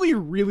actually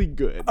really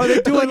good. Oh,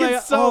 they're doing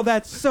like,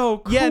 that's so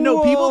cool. Yeah,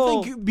 no,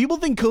 people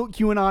think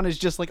QAnon is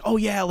just like, oh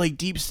yeah, like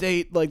deep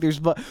state, like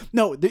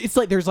no, it's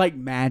like there's like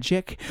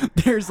magic,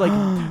 there's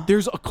like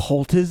there's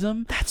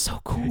occultism. That's so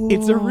cool.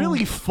 It's a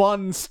really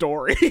fun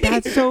story.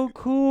 That's so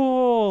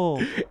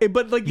cool.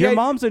 But like your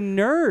mom's a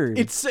nerd.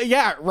 It's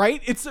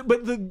right.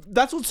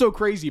 That's what's so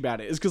crazy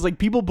about it is because like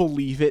people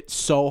believe it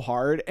so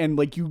hard, and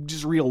like you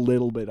just read a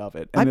little bit of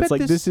it, and it's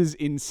like this is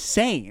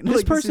insane.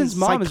 This person's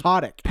mom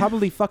psychotic. Is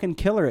probably fucking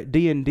killer at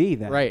D&D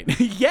then. Right.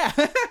 Yeah.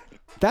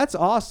 That's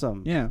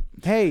awesome. Yeah.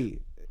 Hey,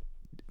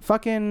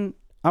 fucking,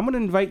 I'm going to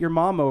invite your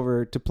mom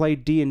over to play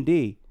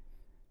D&D.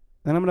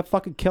 And I'm going to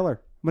fucking kill her.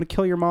 I'm going to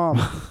kill your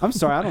mom. I'm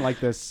sorry. I don't like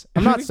this.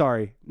 I'm not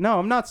sorry. No,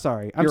 I'm not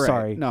sorry. I'm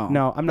sorry. Right.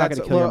 No, I'm not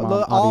going to kill your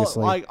mom,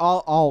 obviously.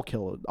 I'll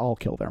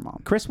kill their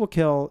mom. Chris will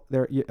kill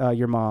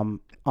your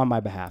mom on my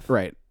behalf.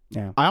 Right.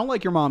 Yeah. I don't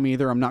like your mom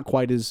either. I'm not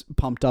quite as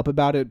pumped up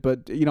about it,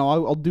 but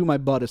I'll do my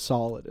butt a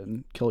solid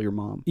and kill your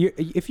mom.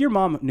 If your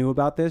mom knew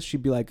about this,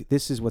 she'd be like,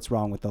 "This is what's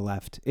wrong with the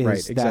left. Is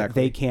right,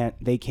 exactly. That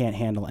they can't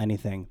handle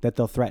anything. That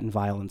they'll threaten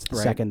violence the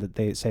second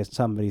that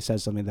somebody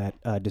says something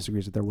that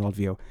disagrees with their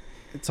worldview."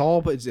 It's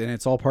all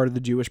part of the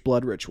Jewish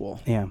blood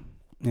ritual. Yeah,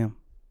 yeah.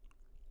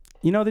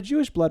 The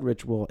Jewish blood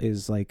ritual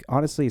is like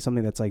honestly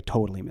something that's like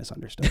totally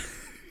misunderstood.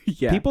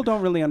 Yeah. People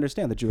don't really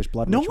understand the Jewish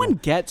blood ritual. No one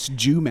gets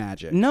Jew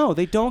magic. No,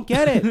 they don't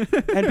get it.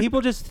 And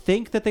people just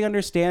think that they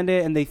understand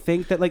it, and they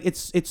think that like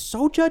it's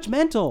so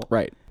judgmental.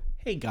 Right.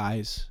 Hey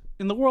guys,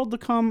 in the world to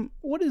come,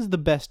 what is the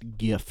best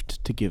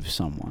gift to give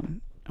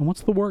someone? And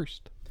what's the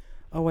worst?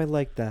 Oh, I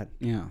like that.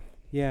 Yeah.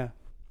 Yeah.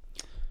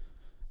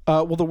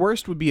 Well, the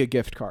worst would be a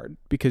gift card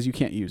because you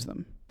can't use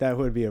them. That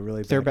would be a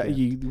really bad gift.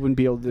 You wouldn't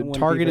be able to.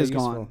 Target is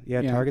gone.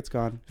 Yeah, Target's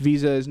gone.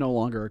 Visa is no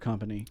longer a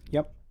company.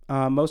 Yep.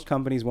 Most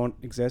companies won't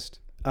exist.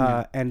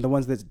 And the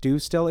ones that do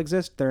still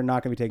exist, they're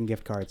not going to be taking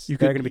gift cards. They're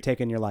going to be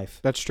taking your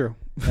life. That's true.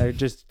 They're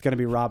just going to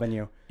be robbing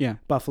you. Yeah.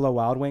 Buffalo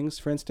Wild Wings,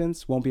 for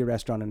instance, won't be a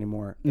restaurant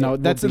anymore. No,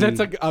 that's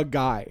a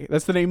guy.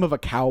 That's the name of a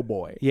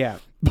cowboy. Yeah.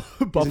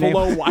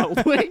 Buffalo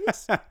Wild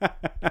Wings.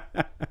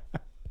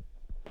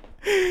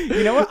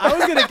 You know what? I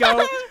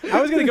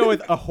was gonna go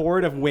with a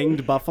horde of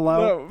winged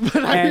buffalo.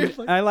 No, and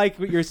I like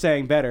what you're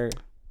saying better.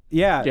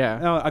 Yeah. Yeah.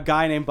 No, a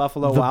guy named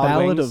Buffalo the Wild Wings.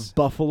 The Ballad of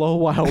Buffalo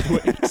Wild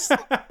Wings.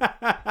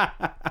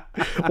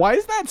 Why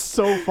is that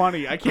so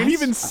funny? I can't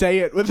even say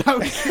it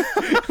without.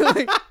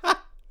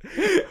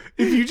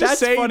 If you just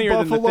say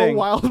Buffalo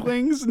Wild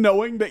Wings,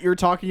 knowing that you're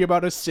talking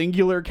about a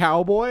singular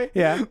cowboy,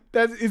 yeah,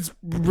 that is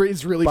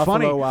really Buffalo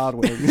funny. Buffalo Wild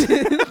Wings.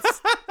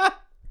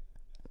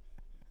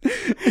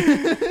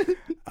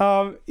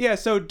 Yeah.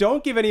 So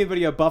don't give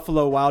anybody a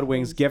Buffalo Wild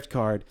Wings gift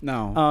card.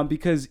 No.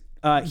 Because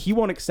he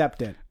won't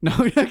accept it. No,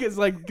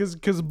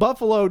 because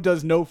Buffalo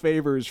does no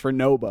favors for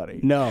nobody.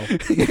 No.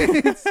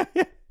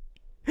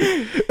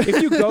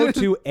 If you go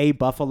to a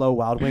Buffalo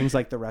Wild Wings,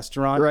 like the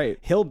restaurant, right,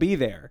 he'll be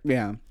there.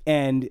 Yeah.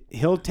 And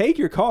he'll take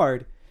your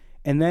card,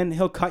 and then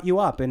he'll cut you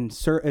up and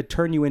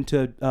turn you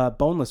into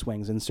boneless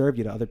wings and serve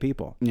you to other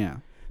people. Yeah.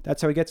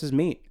 That's how he gets his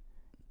meat.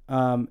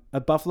 A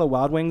Buffalo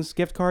Wild Wings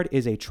gift card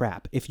is a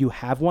trap. If you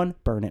have one,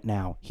 burn it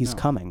now. He's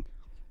coming.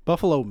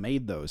 Buffalo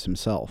made those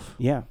himself.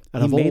 Yeah.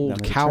 Out of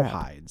old cow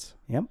hides.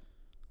 Yep.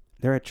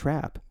 They're a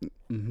trap.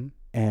 Mm-hmm.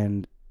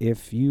 And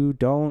if you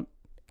don't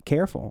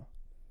careful,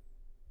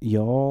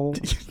 you'll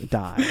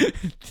die.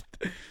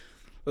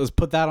 Let's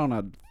put that on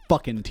a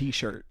fucking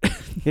t-shirt.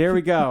 Here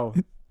we go.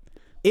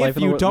 If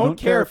you don't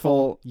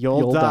careful,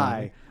 you'll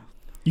die.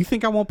 You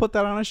think I won't put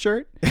that on a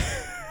shirt?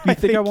 You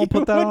think I won't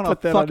put that on a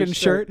fucking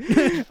shirt?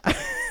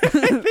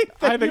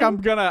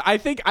 I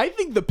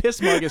think the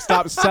piss mug has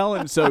stopped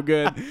selling so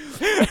good.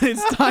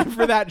 It's time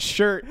for that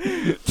shirt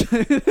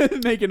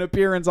to make an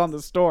appearance on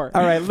the store.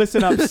 All right,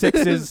 listen up,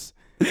 sixes.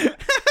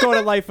 Go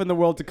to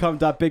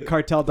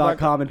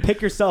lifeintheworldtocome.bigcartel.com and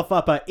pick yourself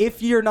up a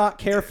 "If you're not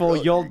careful,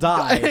 you'll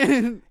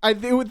die." I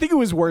think it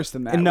was worse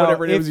than that. No,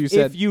 whatever it was you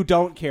said. If you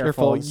don't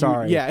careful,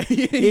 sorry. Yeah.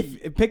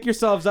 Pick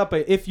yourselves up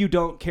a "If you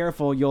don't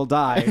careful, you'll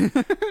die"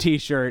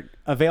 T-shirt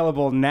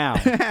available now.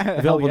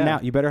 Available now.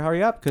 You better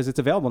hurry up because it's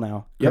available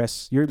now,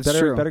 Chris. Yep,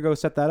 You better go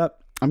set that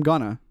up. I'm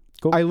gonna.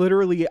 Cool. I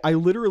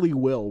literally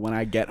will when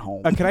I get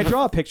home. Can I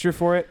draw a picture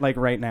for it, like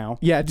right now?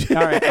 Yeah. All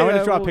right. I'm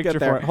gonna draw a picture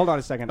for it. Hold on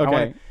a second.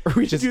 Okay.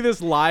 We should do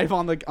this live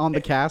on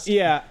the cast.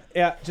 Yeah.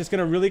 Just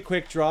gonna really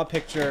quick draw a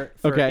picture.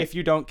 For If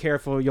you don't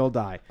careful, you'll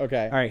die.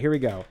 Okay. All right. Here we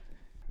go.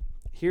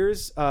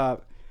 Here's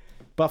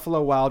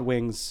Buffalo Wild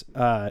Wings.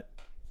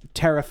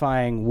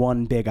 Terrifying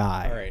one big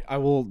eye. All right.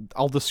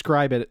 I'll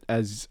describe it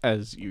as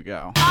you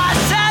go. I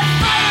set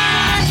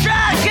fire in the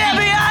trash can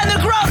behind the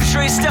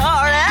grocery store,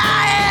 and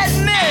I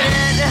admit it.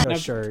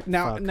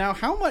 Now,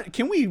 how much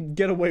can we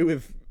get away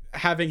with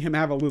having him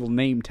have a little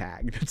name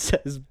tag that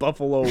says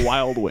Buffalo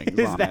Wild Wings?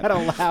 Is that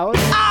allowed?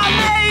 I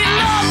made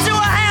love to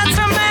a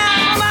handsome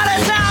man from out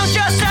of town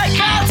just to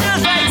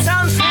cultivate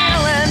some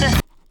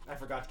feeling. I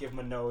forgot to give him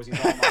a nose.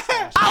 He's all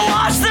mustache. I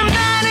watched the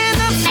man in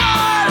the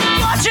farm,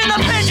 watching the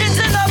pigeons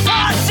in the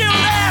pot do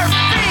their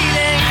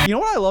feeding. You know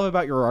what I love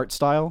about your art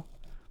style?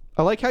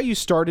 I like how you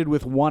started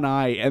with one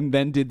eye and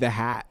then did the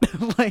hat.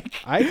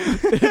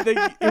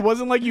 It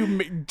wasn't like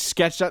you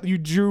sketched out. You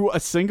drew a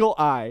single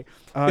eye.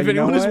 If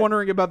anyone is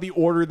wondering about the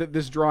order that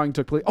this drawing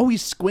took place,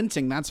 he's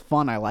squinting. That's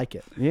fun. I like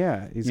it.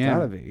 Yeah, he's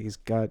gotta be. He's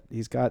got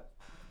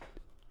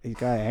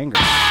anger.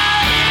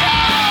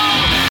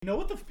 You know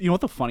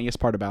what the funniest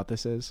part about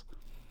this is?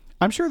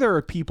 I'm sure there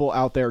are people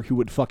out there who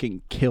would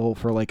fucking kill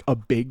for like a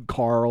Big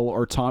Carl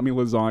or Tommy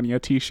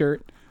Lasagna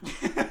t-shirt.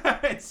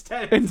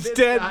 Instead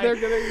they're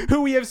gonna,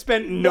 who we have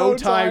spent no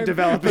time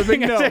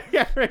developing.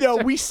 No,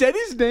 we said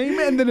his name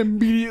and then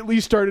immediately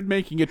started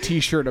making a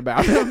t-shirt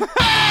about him.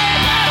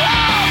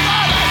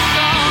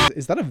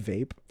 Is that a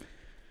vape?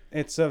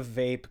 It's a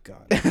vape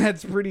gun.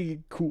 That's pretty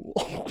cool.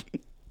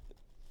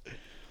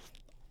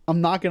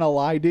 I'm not gonna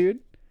lie, dude.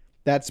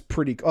 That's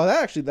pretty cool.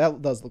 That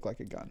does look like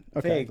a gun.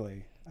 Okay.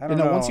 Vaguely. I don't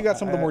know. Once you got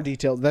some of the more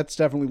details, that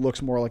definitely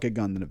looks more like a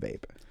gun than a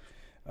vape.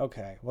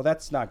 Okay, well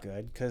that's not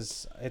good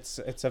because it's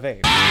a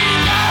vape.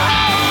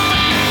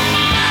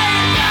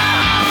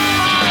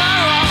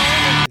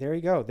 There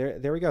you go.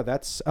 There we go.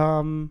 That's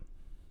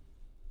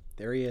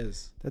there he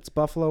is. That's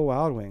Buffalo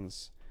Wild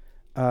Wings.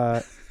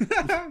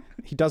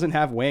 He doesn't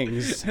have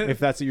wings, if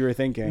that's what you were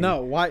thinking. No,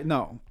 why?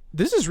 No,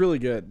 this is really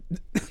good.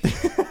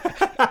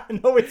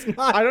 No, it's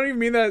not. I don't even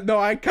mean that. No,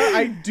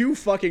 I do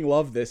fucking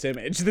love this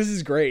image. This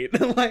is great.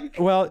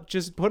 Well,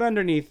 just put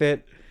underneath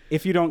it.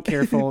 If you don't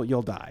careful,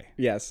 you'll die.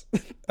 Yes.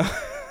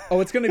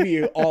 It's gonna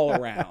be all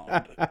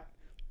around.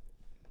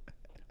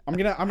 I'm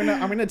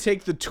gonna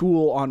take the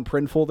tool on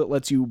Printful that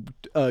lets you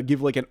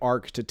give like an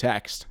arc to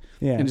text.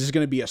 Yeah. And it's just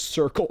gonna be a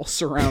circle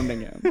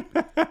surrounding him.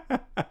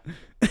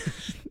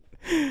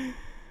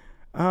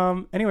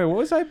 Anyway,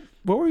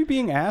 what were we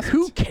being asked?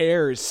 Who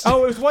cares?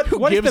 Oh, it was what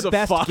gives the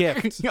best fuck?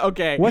 gift?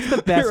 Okay. What's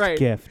the best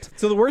gift?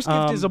 So the worst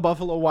gift is a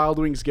Buffalo Wild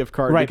Wings gift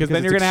card, right? Because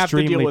then you're gonna have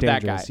to deal with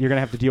dangerous. that guy. You're gonna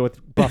have to deal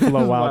with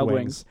Buffalo Wild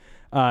Wings.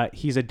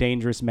 He's a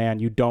dangerous man.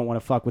 You don't want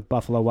to fuck with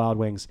Buffalo Wild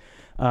Wings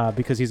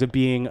because he's a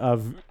being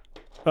of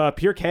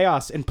pure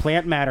chaos and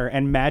plant matter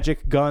and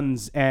magic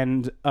guns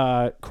and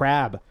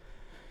crab.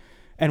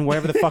 And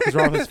whatever the fuck is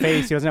wrong with his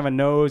face, he doesn't have a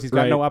nose. He's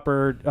got no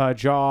upper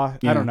jaw.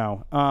 Yeah. I don't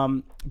know.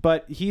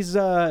 But he's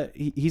a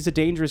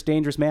dangerous,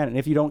 dangerous man. And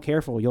if you don't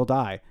careful, you'll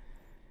die.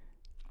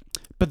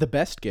 But the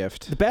best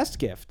gift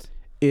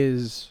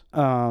is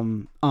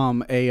a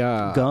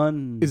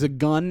gun. Is a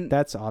gun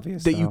that's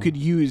obvious that you could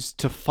use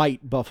to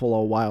fight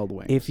Buffalo Wild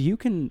Wings. If you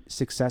can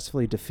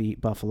successfully defeat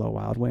Buffalo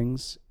Wild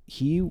Wings,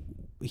 he'll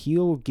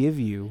give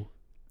you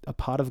a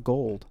pot of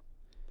gold.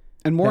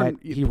 And more that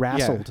he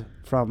wrestled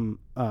from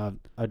a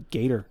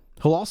gator.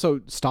 He'll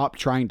also stop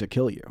trying to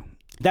kill you.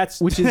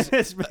 which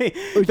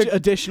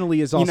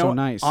additionally is also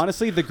nice.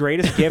 Honestly, the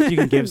greatest gift you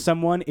can give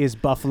someone is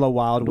Buffalo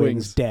Wild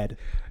Wings dead.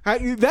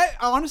 That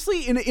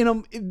honestly, in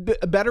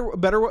a better,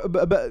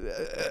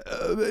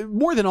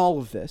 more than all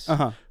of this.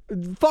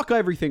 Fuck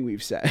everything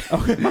we've said.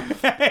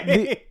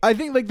 I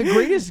think like the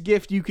greatest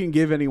gift you can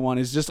give anyone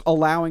is just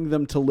allowing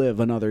them to live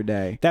another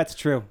day. That's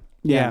true.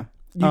 Yeah.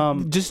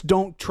 Just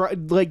don't try.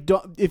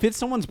 If it's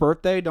someone's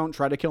birthday, don't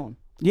try to kill him.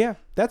 Yeah,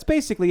 that's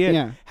basically it.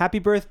 Yeah. Happy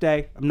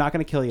birthday. I'm not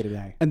going to kill you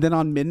today. And then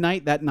on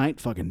midnight that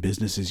night, fucking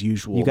business as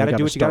usual. You got to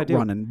do what you got to do.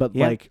 Running. But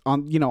like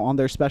on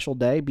their special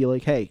day, be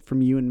like, hey,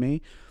 from you and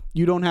me,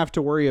 you don't have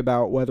to worry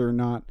about whether or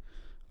not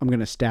I'm going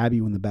to stab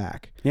you in the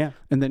back. Yeah.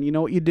 And then you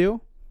know what you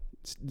do?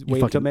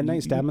 Wait until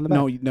midnight, stab him in the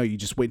back. No, you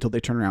just wait until they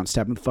turn around,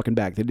 stab him in the fucking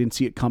back. They didn't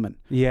see it coming.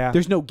 Yeah.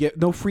 There's no gift,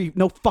 no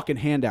fucking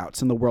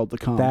handouts in the world to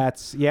come.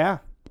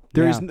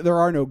 There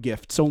are no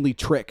gifts, only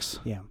tricks.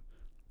 Yeah.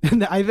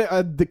 And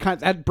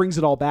that brings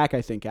it all back,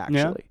 I think, actually.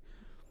 Yeah.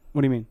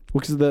 What do you mean?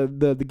 Because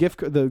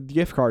the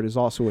gift card is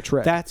also a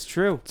trick. That's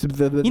true. So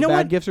the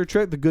bad gifts are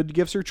trick. The good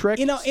gifts are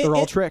tricks. They're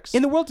all tricks.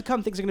 In the world to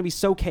come, things are going to be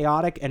so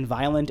chaotic and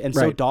violent and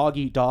so dog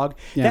eat dog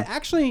that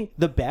actually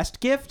the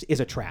best gift is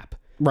a trap.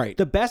 Right.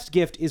 The best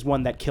gift is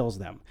one that kills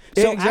them.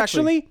 So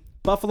actually,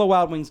 Buffalo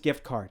Wild Wings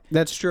gift card.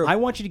 That's true. I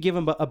want you to give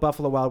them a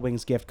Buffalo Wild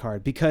Wings gift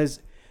card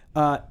because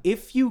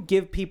if you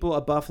give people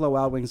a Buffalo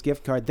Wild Wings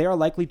gift card, they are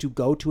likely to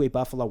go to a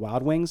Buffalo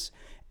Wild Wings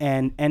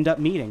and end up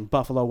meeting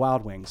Buffalo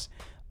Wild Wings.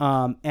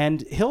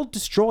 And he'll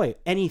destroy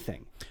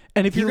anything.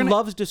 And if he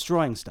loves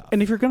destroying stuff.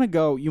 And if you're gonna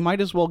go, you might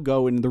as well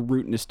go in the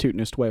rootinest,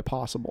 tootinest way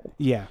possible.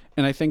 Yeah.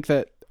 And I think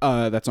that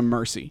that's a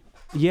mercy.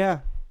 Yeah.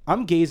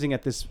 I'm gazing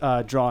at this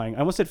drawing. I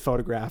almost said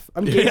photograph.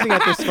 I'm gazing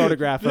at this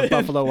photograph of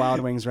Buffalo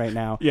Wild Wings right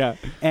now. Yeah.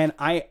 And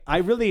I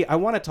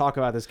want to talk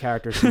about this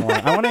character some more.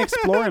 I want to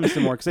explore him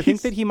some more because I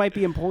think that he might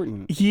be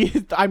important.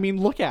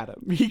 Look at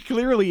him. He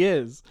clearly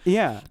is.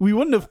 Yeah. We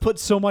wouldn't have put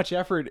so much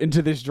effort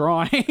into this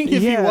drawing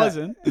if he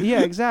wasn't.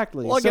 Yeah,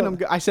 exactly.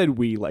 I said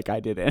we like I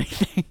did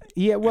anything.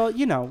 Yeah, well,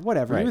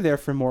 whatever. Right. You were there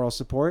for moral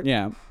support.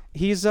 Yeah.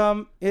 He's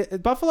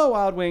Buffalo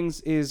Wild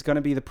Wings is going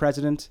to be the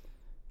president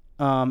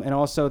and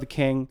also the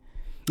king.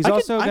 He's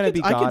also going to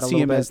be God a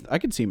little bit. I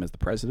could see him as the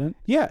president.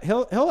 Yeah,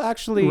 he'll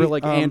actually... We're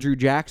like Andrew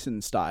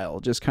Jackson style,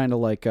 just kind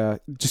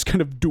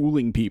of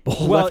dueling people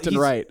left and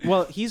right.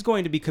 Well, he's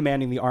going to be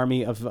commanding the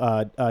army of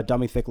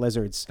dummy thick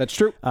lizards. That's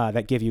true.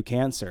 That give you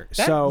cancer.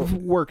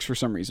 That works for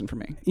some reason for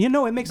me.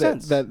 It makes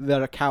sense.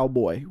 That a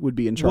cowboy would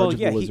be in charge of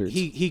the lizards.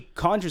 He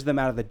conjures them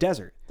out of the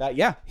desert.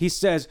 He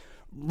says...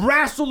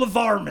 wrestle the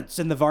varmints,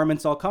 and the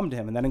varmints all come to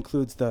him, and that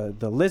includes the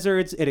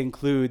lizards. It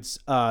includes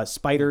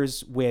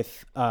spiders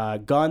with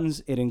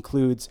guns. It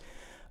includes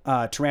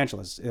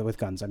tarantulas with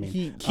guns. I mean,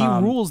 he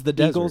rules the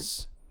desert.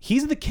 Eagles.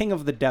 He's the king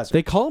of the desert.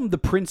 They call him the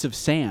Prince of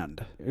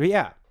Sand.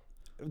 Yeah,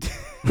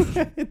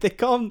 they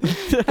call him.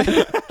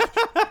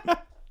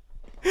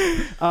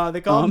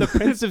 They call him the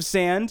Prince of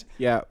Sand.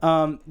 Yeah.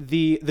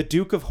 The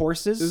Duke of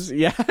Horses.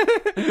 Yeah.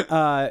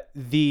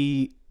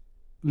 The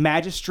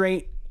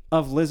Magistrate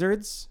of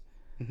Lizards.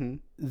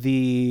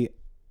 Mm-hmm.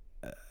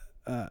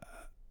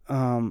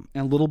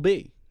 And Little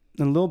B.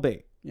 And Little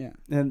B. Yeah.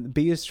 And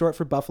B is short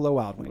for Buffalo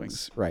Wild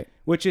Wings. Right.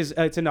 Which is,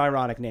 it's an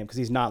ironic name because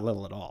he's not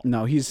little at all.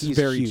 No, he's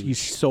huge. He's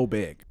so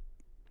big.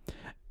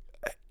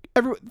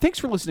 Thanks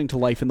for listening to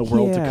Life in the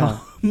World to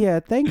Come. Yeah,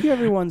 thank you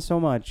everyone so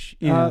much.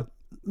 Yeah.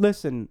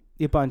 Listen,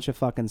 you bunch of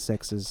fucking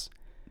sixes.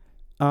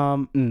 I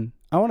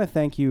want to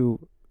thank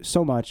you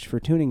so much for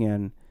tuning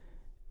in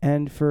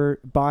and for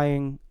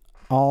buying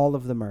all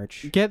of the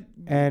merch.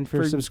 And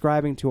for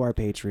subscribing to our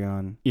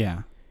Patreon.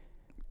 Yeah.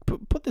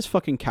 Put this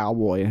fucking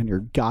cowboy in your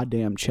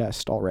goddamn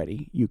chest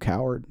already, you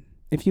coward.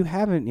 If you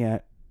haven't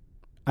yet,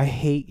 I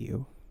hate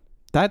you.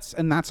 That's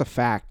a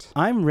fact.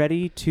 I'm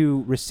ready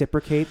to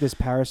reciprocate this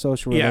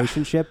parasocial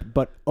relationship,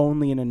 but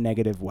only in a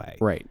negative way.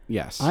 Right.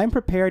 Yes. I'm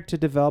prepared to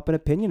develop an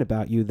opinion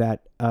about you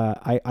that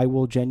I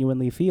will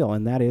genuinely feel,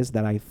 and that is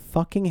that I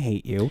fucking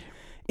hate you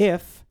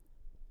if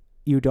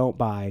you don't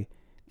buy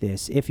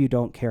this. If you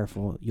don't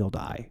careful, you'll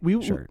die. We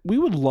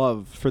would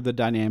love for the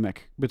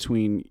dynamic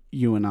between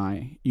you and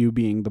I, you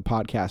being the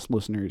podcast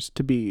listeners,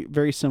 to be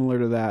very similar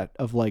to that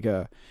of like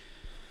a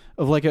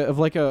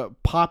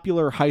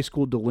popular high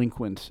school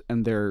delinquent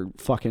and their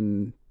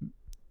fucking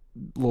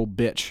little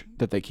bitch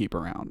that they keep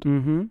around.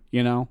 Mm-hmm.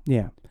 You know?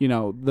 Yeah. You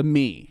know, the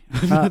me.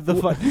 the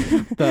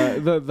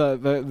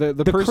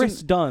person,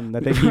 Chris Dunn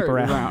that they keep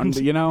around.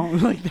 You know?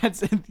 Like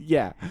that's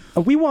yeah.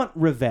 We want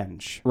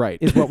revenge. Right.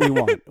 Is what we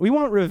want. We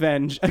want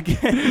revenge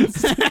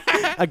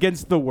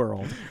against the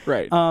world.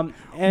 Right.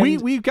 And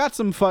we've got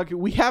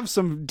we have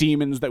some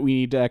demons that we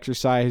need to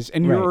exercise,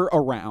 and you're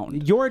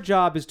around. Your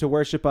job is to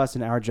worship us,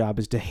 and our job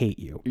is to hate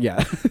you.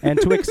 Yeah.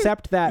 And to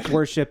accept that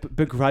worship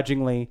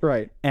begrudgingly.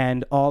 Right.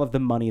 And all of the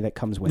money that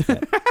comes with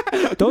it.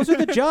 Those are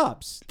the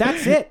jobs.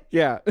 That's it.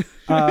 Yeah.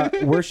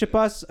 Worship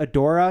us,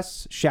 adore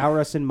us, shower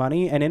us in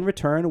money, and in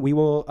return, we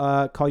will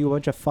call you a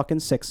bunch of fucking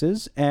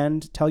sixes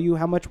and tell you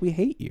how much we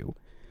hate you.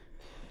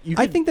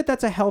 I think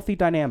that's a healthy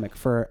dynamic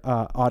for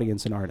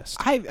audience and artist.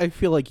 I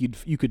feel like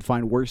you could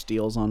find worse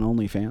deals on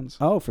OnlyFans.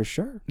 Oh, for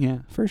sure. Yeah,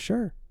 for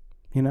sure.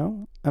 You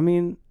know, I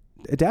mean,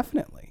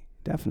 definitely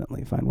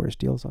find worse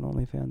deals on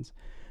OnlyFans.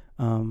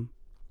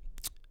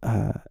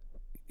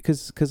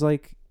 Because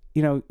like,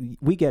 you know,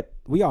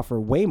 we offer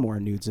way more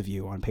nudes of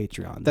you on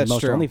Patreon than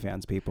most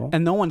OnlyFans people,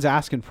 and no one's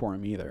asking for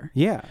them either.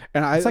 Yeah,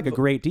 and it's like a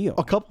great deal.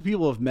 A couple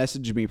people have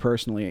messaged me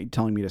personally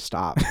telling me to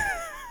stop,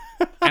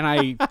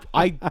 and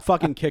I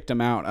fucking kicked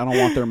them out. I don't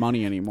want their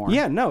money anymore.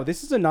 Yeah, no,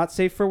 this is a not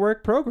safe for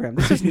work program.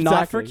 This is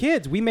not for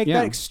kids. We make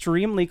that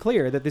extremely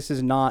clear that this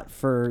is not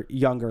for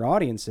younger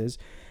audiences.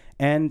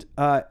 And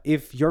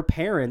if your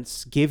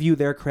parents give you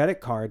their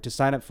credit card to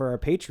sign up for our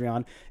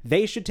Patreon,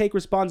 they should take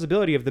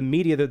responsibility of the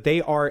media that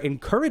they are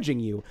encouraging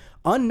you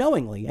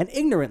unknowingly and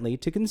ignorantly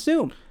to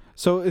consume.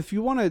 So if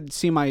you want to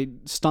see my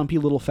stumpy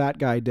little fat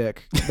guy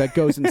dick that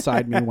goes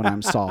inside me when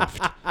I'm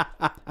soft,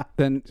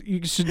 then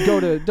you should go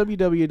to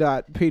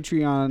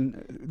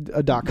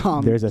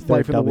www.patreon.com. There's a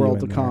third W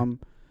in there.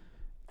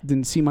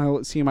 Then see my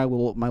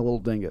little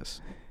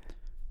dingus.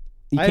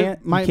 You can't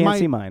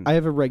see mine. I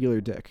have a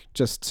regular dick.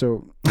 Just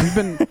so we've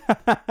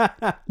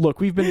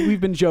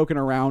been joking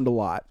around a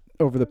lot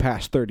over the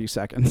past 30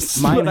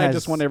 seconds. I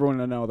just want everyone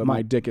to know that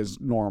my dick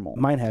is normal.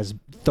 Mine has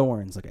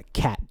thorns like a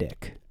cat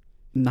dick.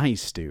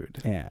 Nice, dude.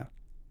 Yeah,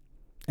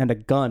 and a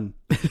gun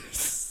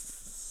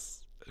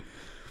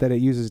that it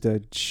uses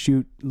to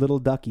shoot little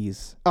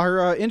duckies.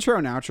 Our intro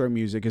and outro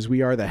music is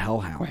 "We Are the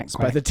Hellhounds"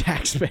 by the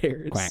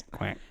Taxpayers. Quack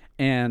quack.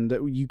 And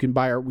you can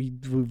buy our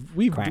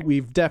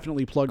we've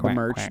definitely plugged the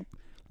merch.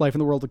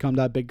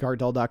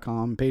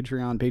 lifeintheworldtocome.bigcartel.com,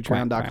 Patreon,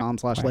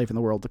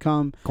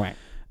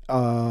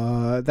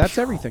 patreon.com/lifeintheworldtocome. That's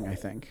everything, I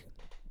think.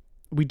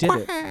 We did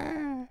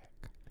it.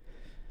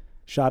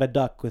 Shot a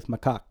duck with my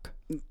cock.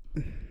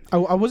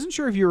 I wasn't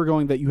sure if you were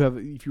going that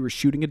if you were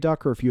shooting a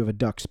duck or if you have a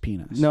duck's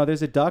penis. No,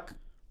 there's a duck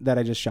that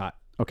I just shot.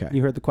 Okay.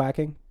 You heard the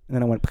quacking? And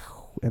then I went,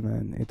 and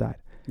then it died.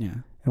 Yeah.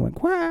 And it went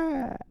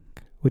quack,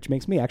 which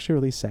makes me actually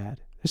really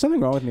sad. There's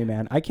something wrong with me,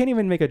 man. I can't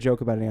even make a joke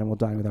about an animal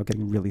dying without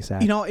getting really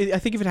sad. You know, I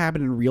think if it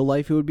happened in real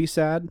life, it would be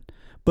sad.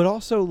 But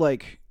also,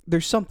 like,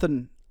 there's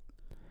something...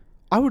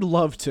 I would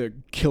love to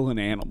kill an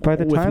animal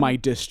with my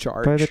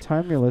discharge. By the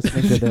time you're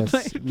listening to this,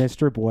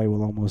 Mr. Boy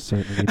will almost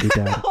certainly be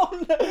dead.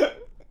 Oh, no.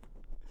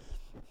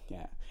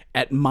 Yeah.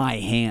 At my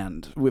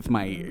hand with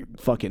my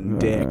fucking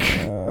dick.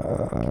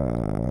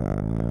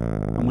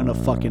 I'm gonna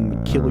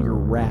fucking kill your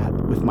rat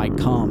with my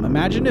cum.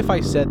 Imagine if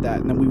I said that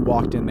and then we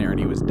walked in there and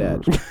he was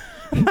dead.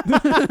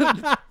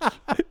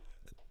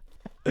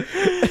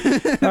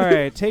 All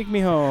right, take me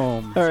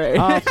home. All right.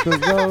 Off the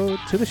road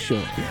to the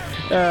shore.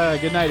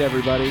 Good night,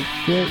 everybody.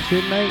 Good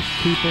night,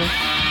 people.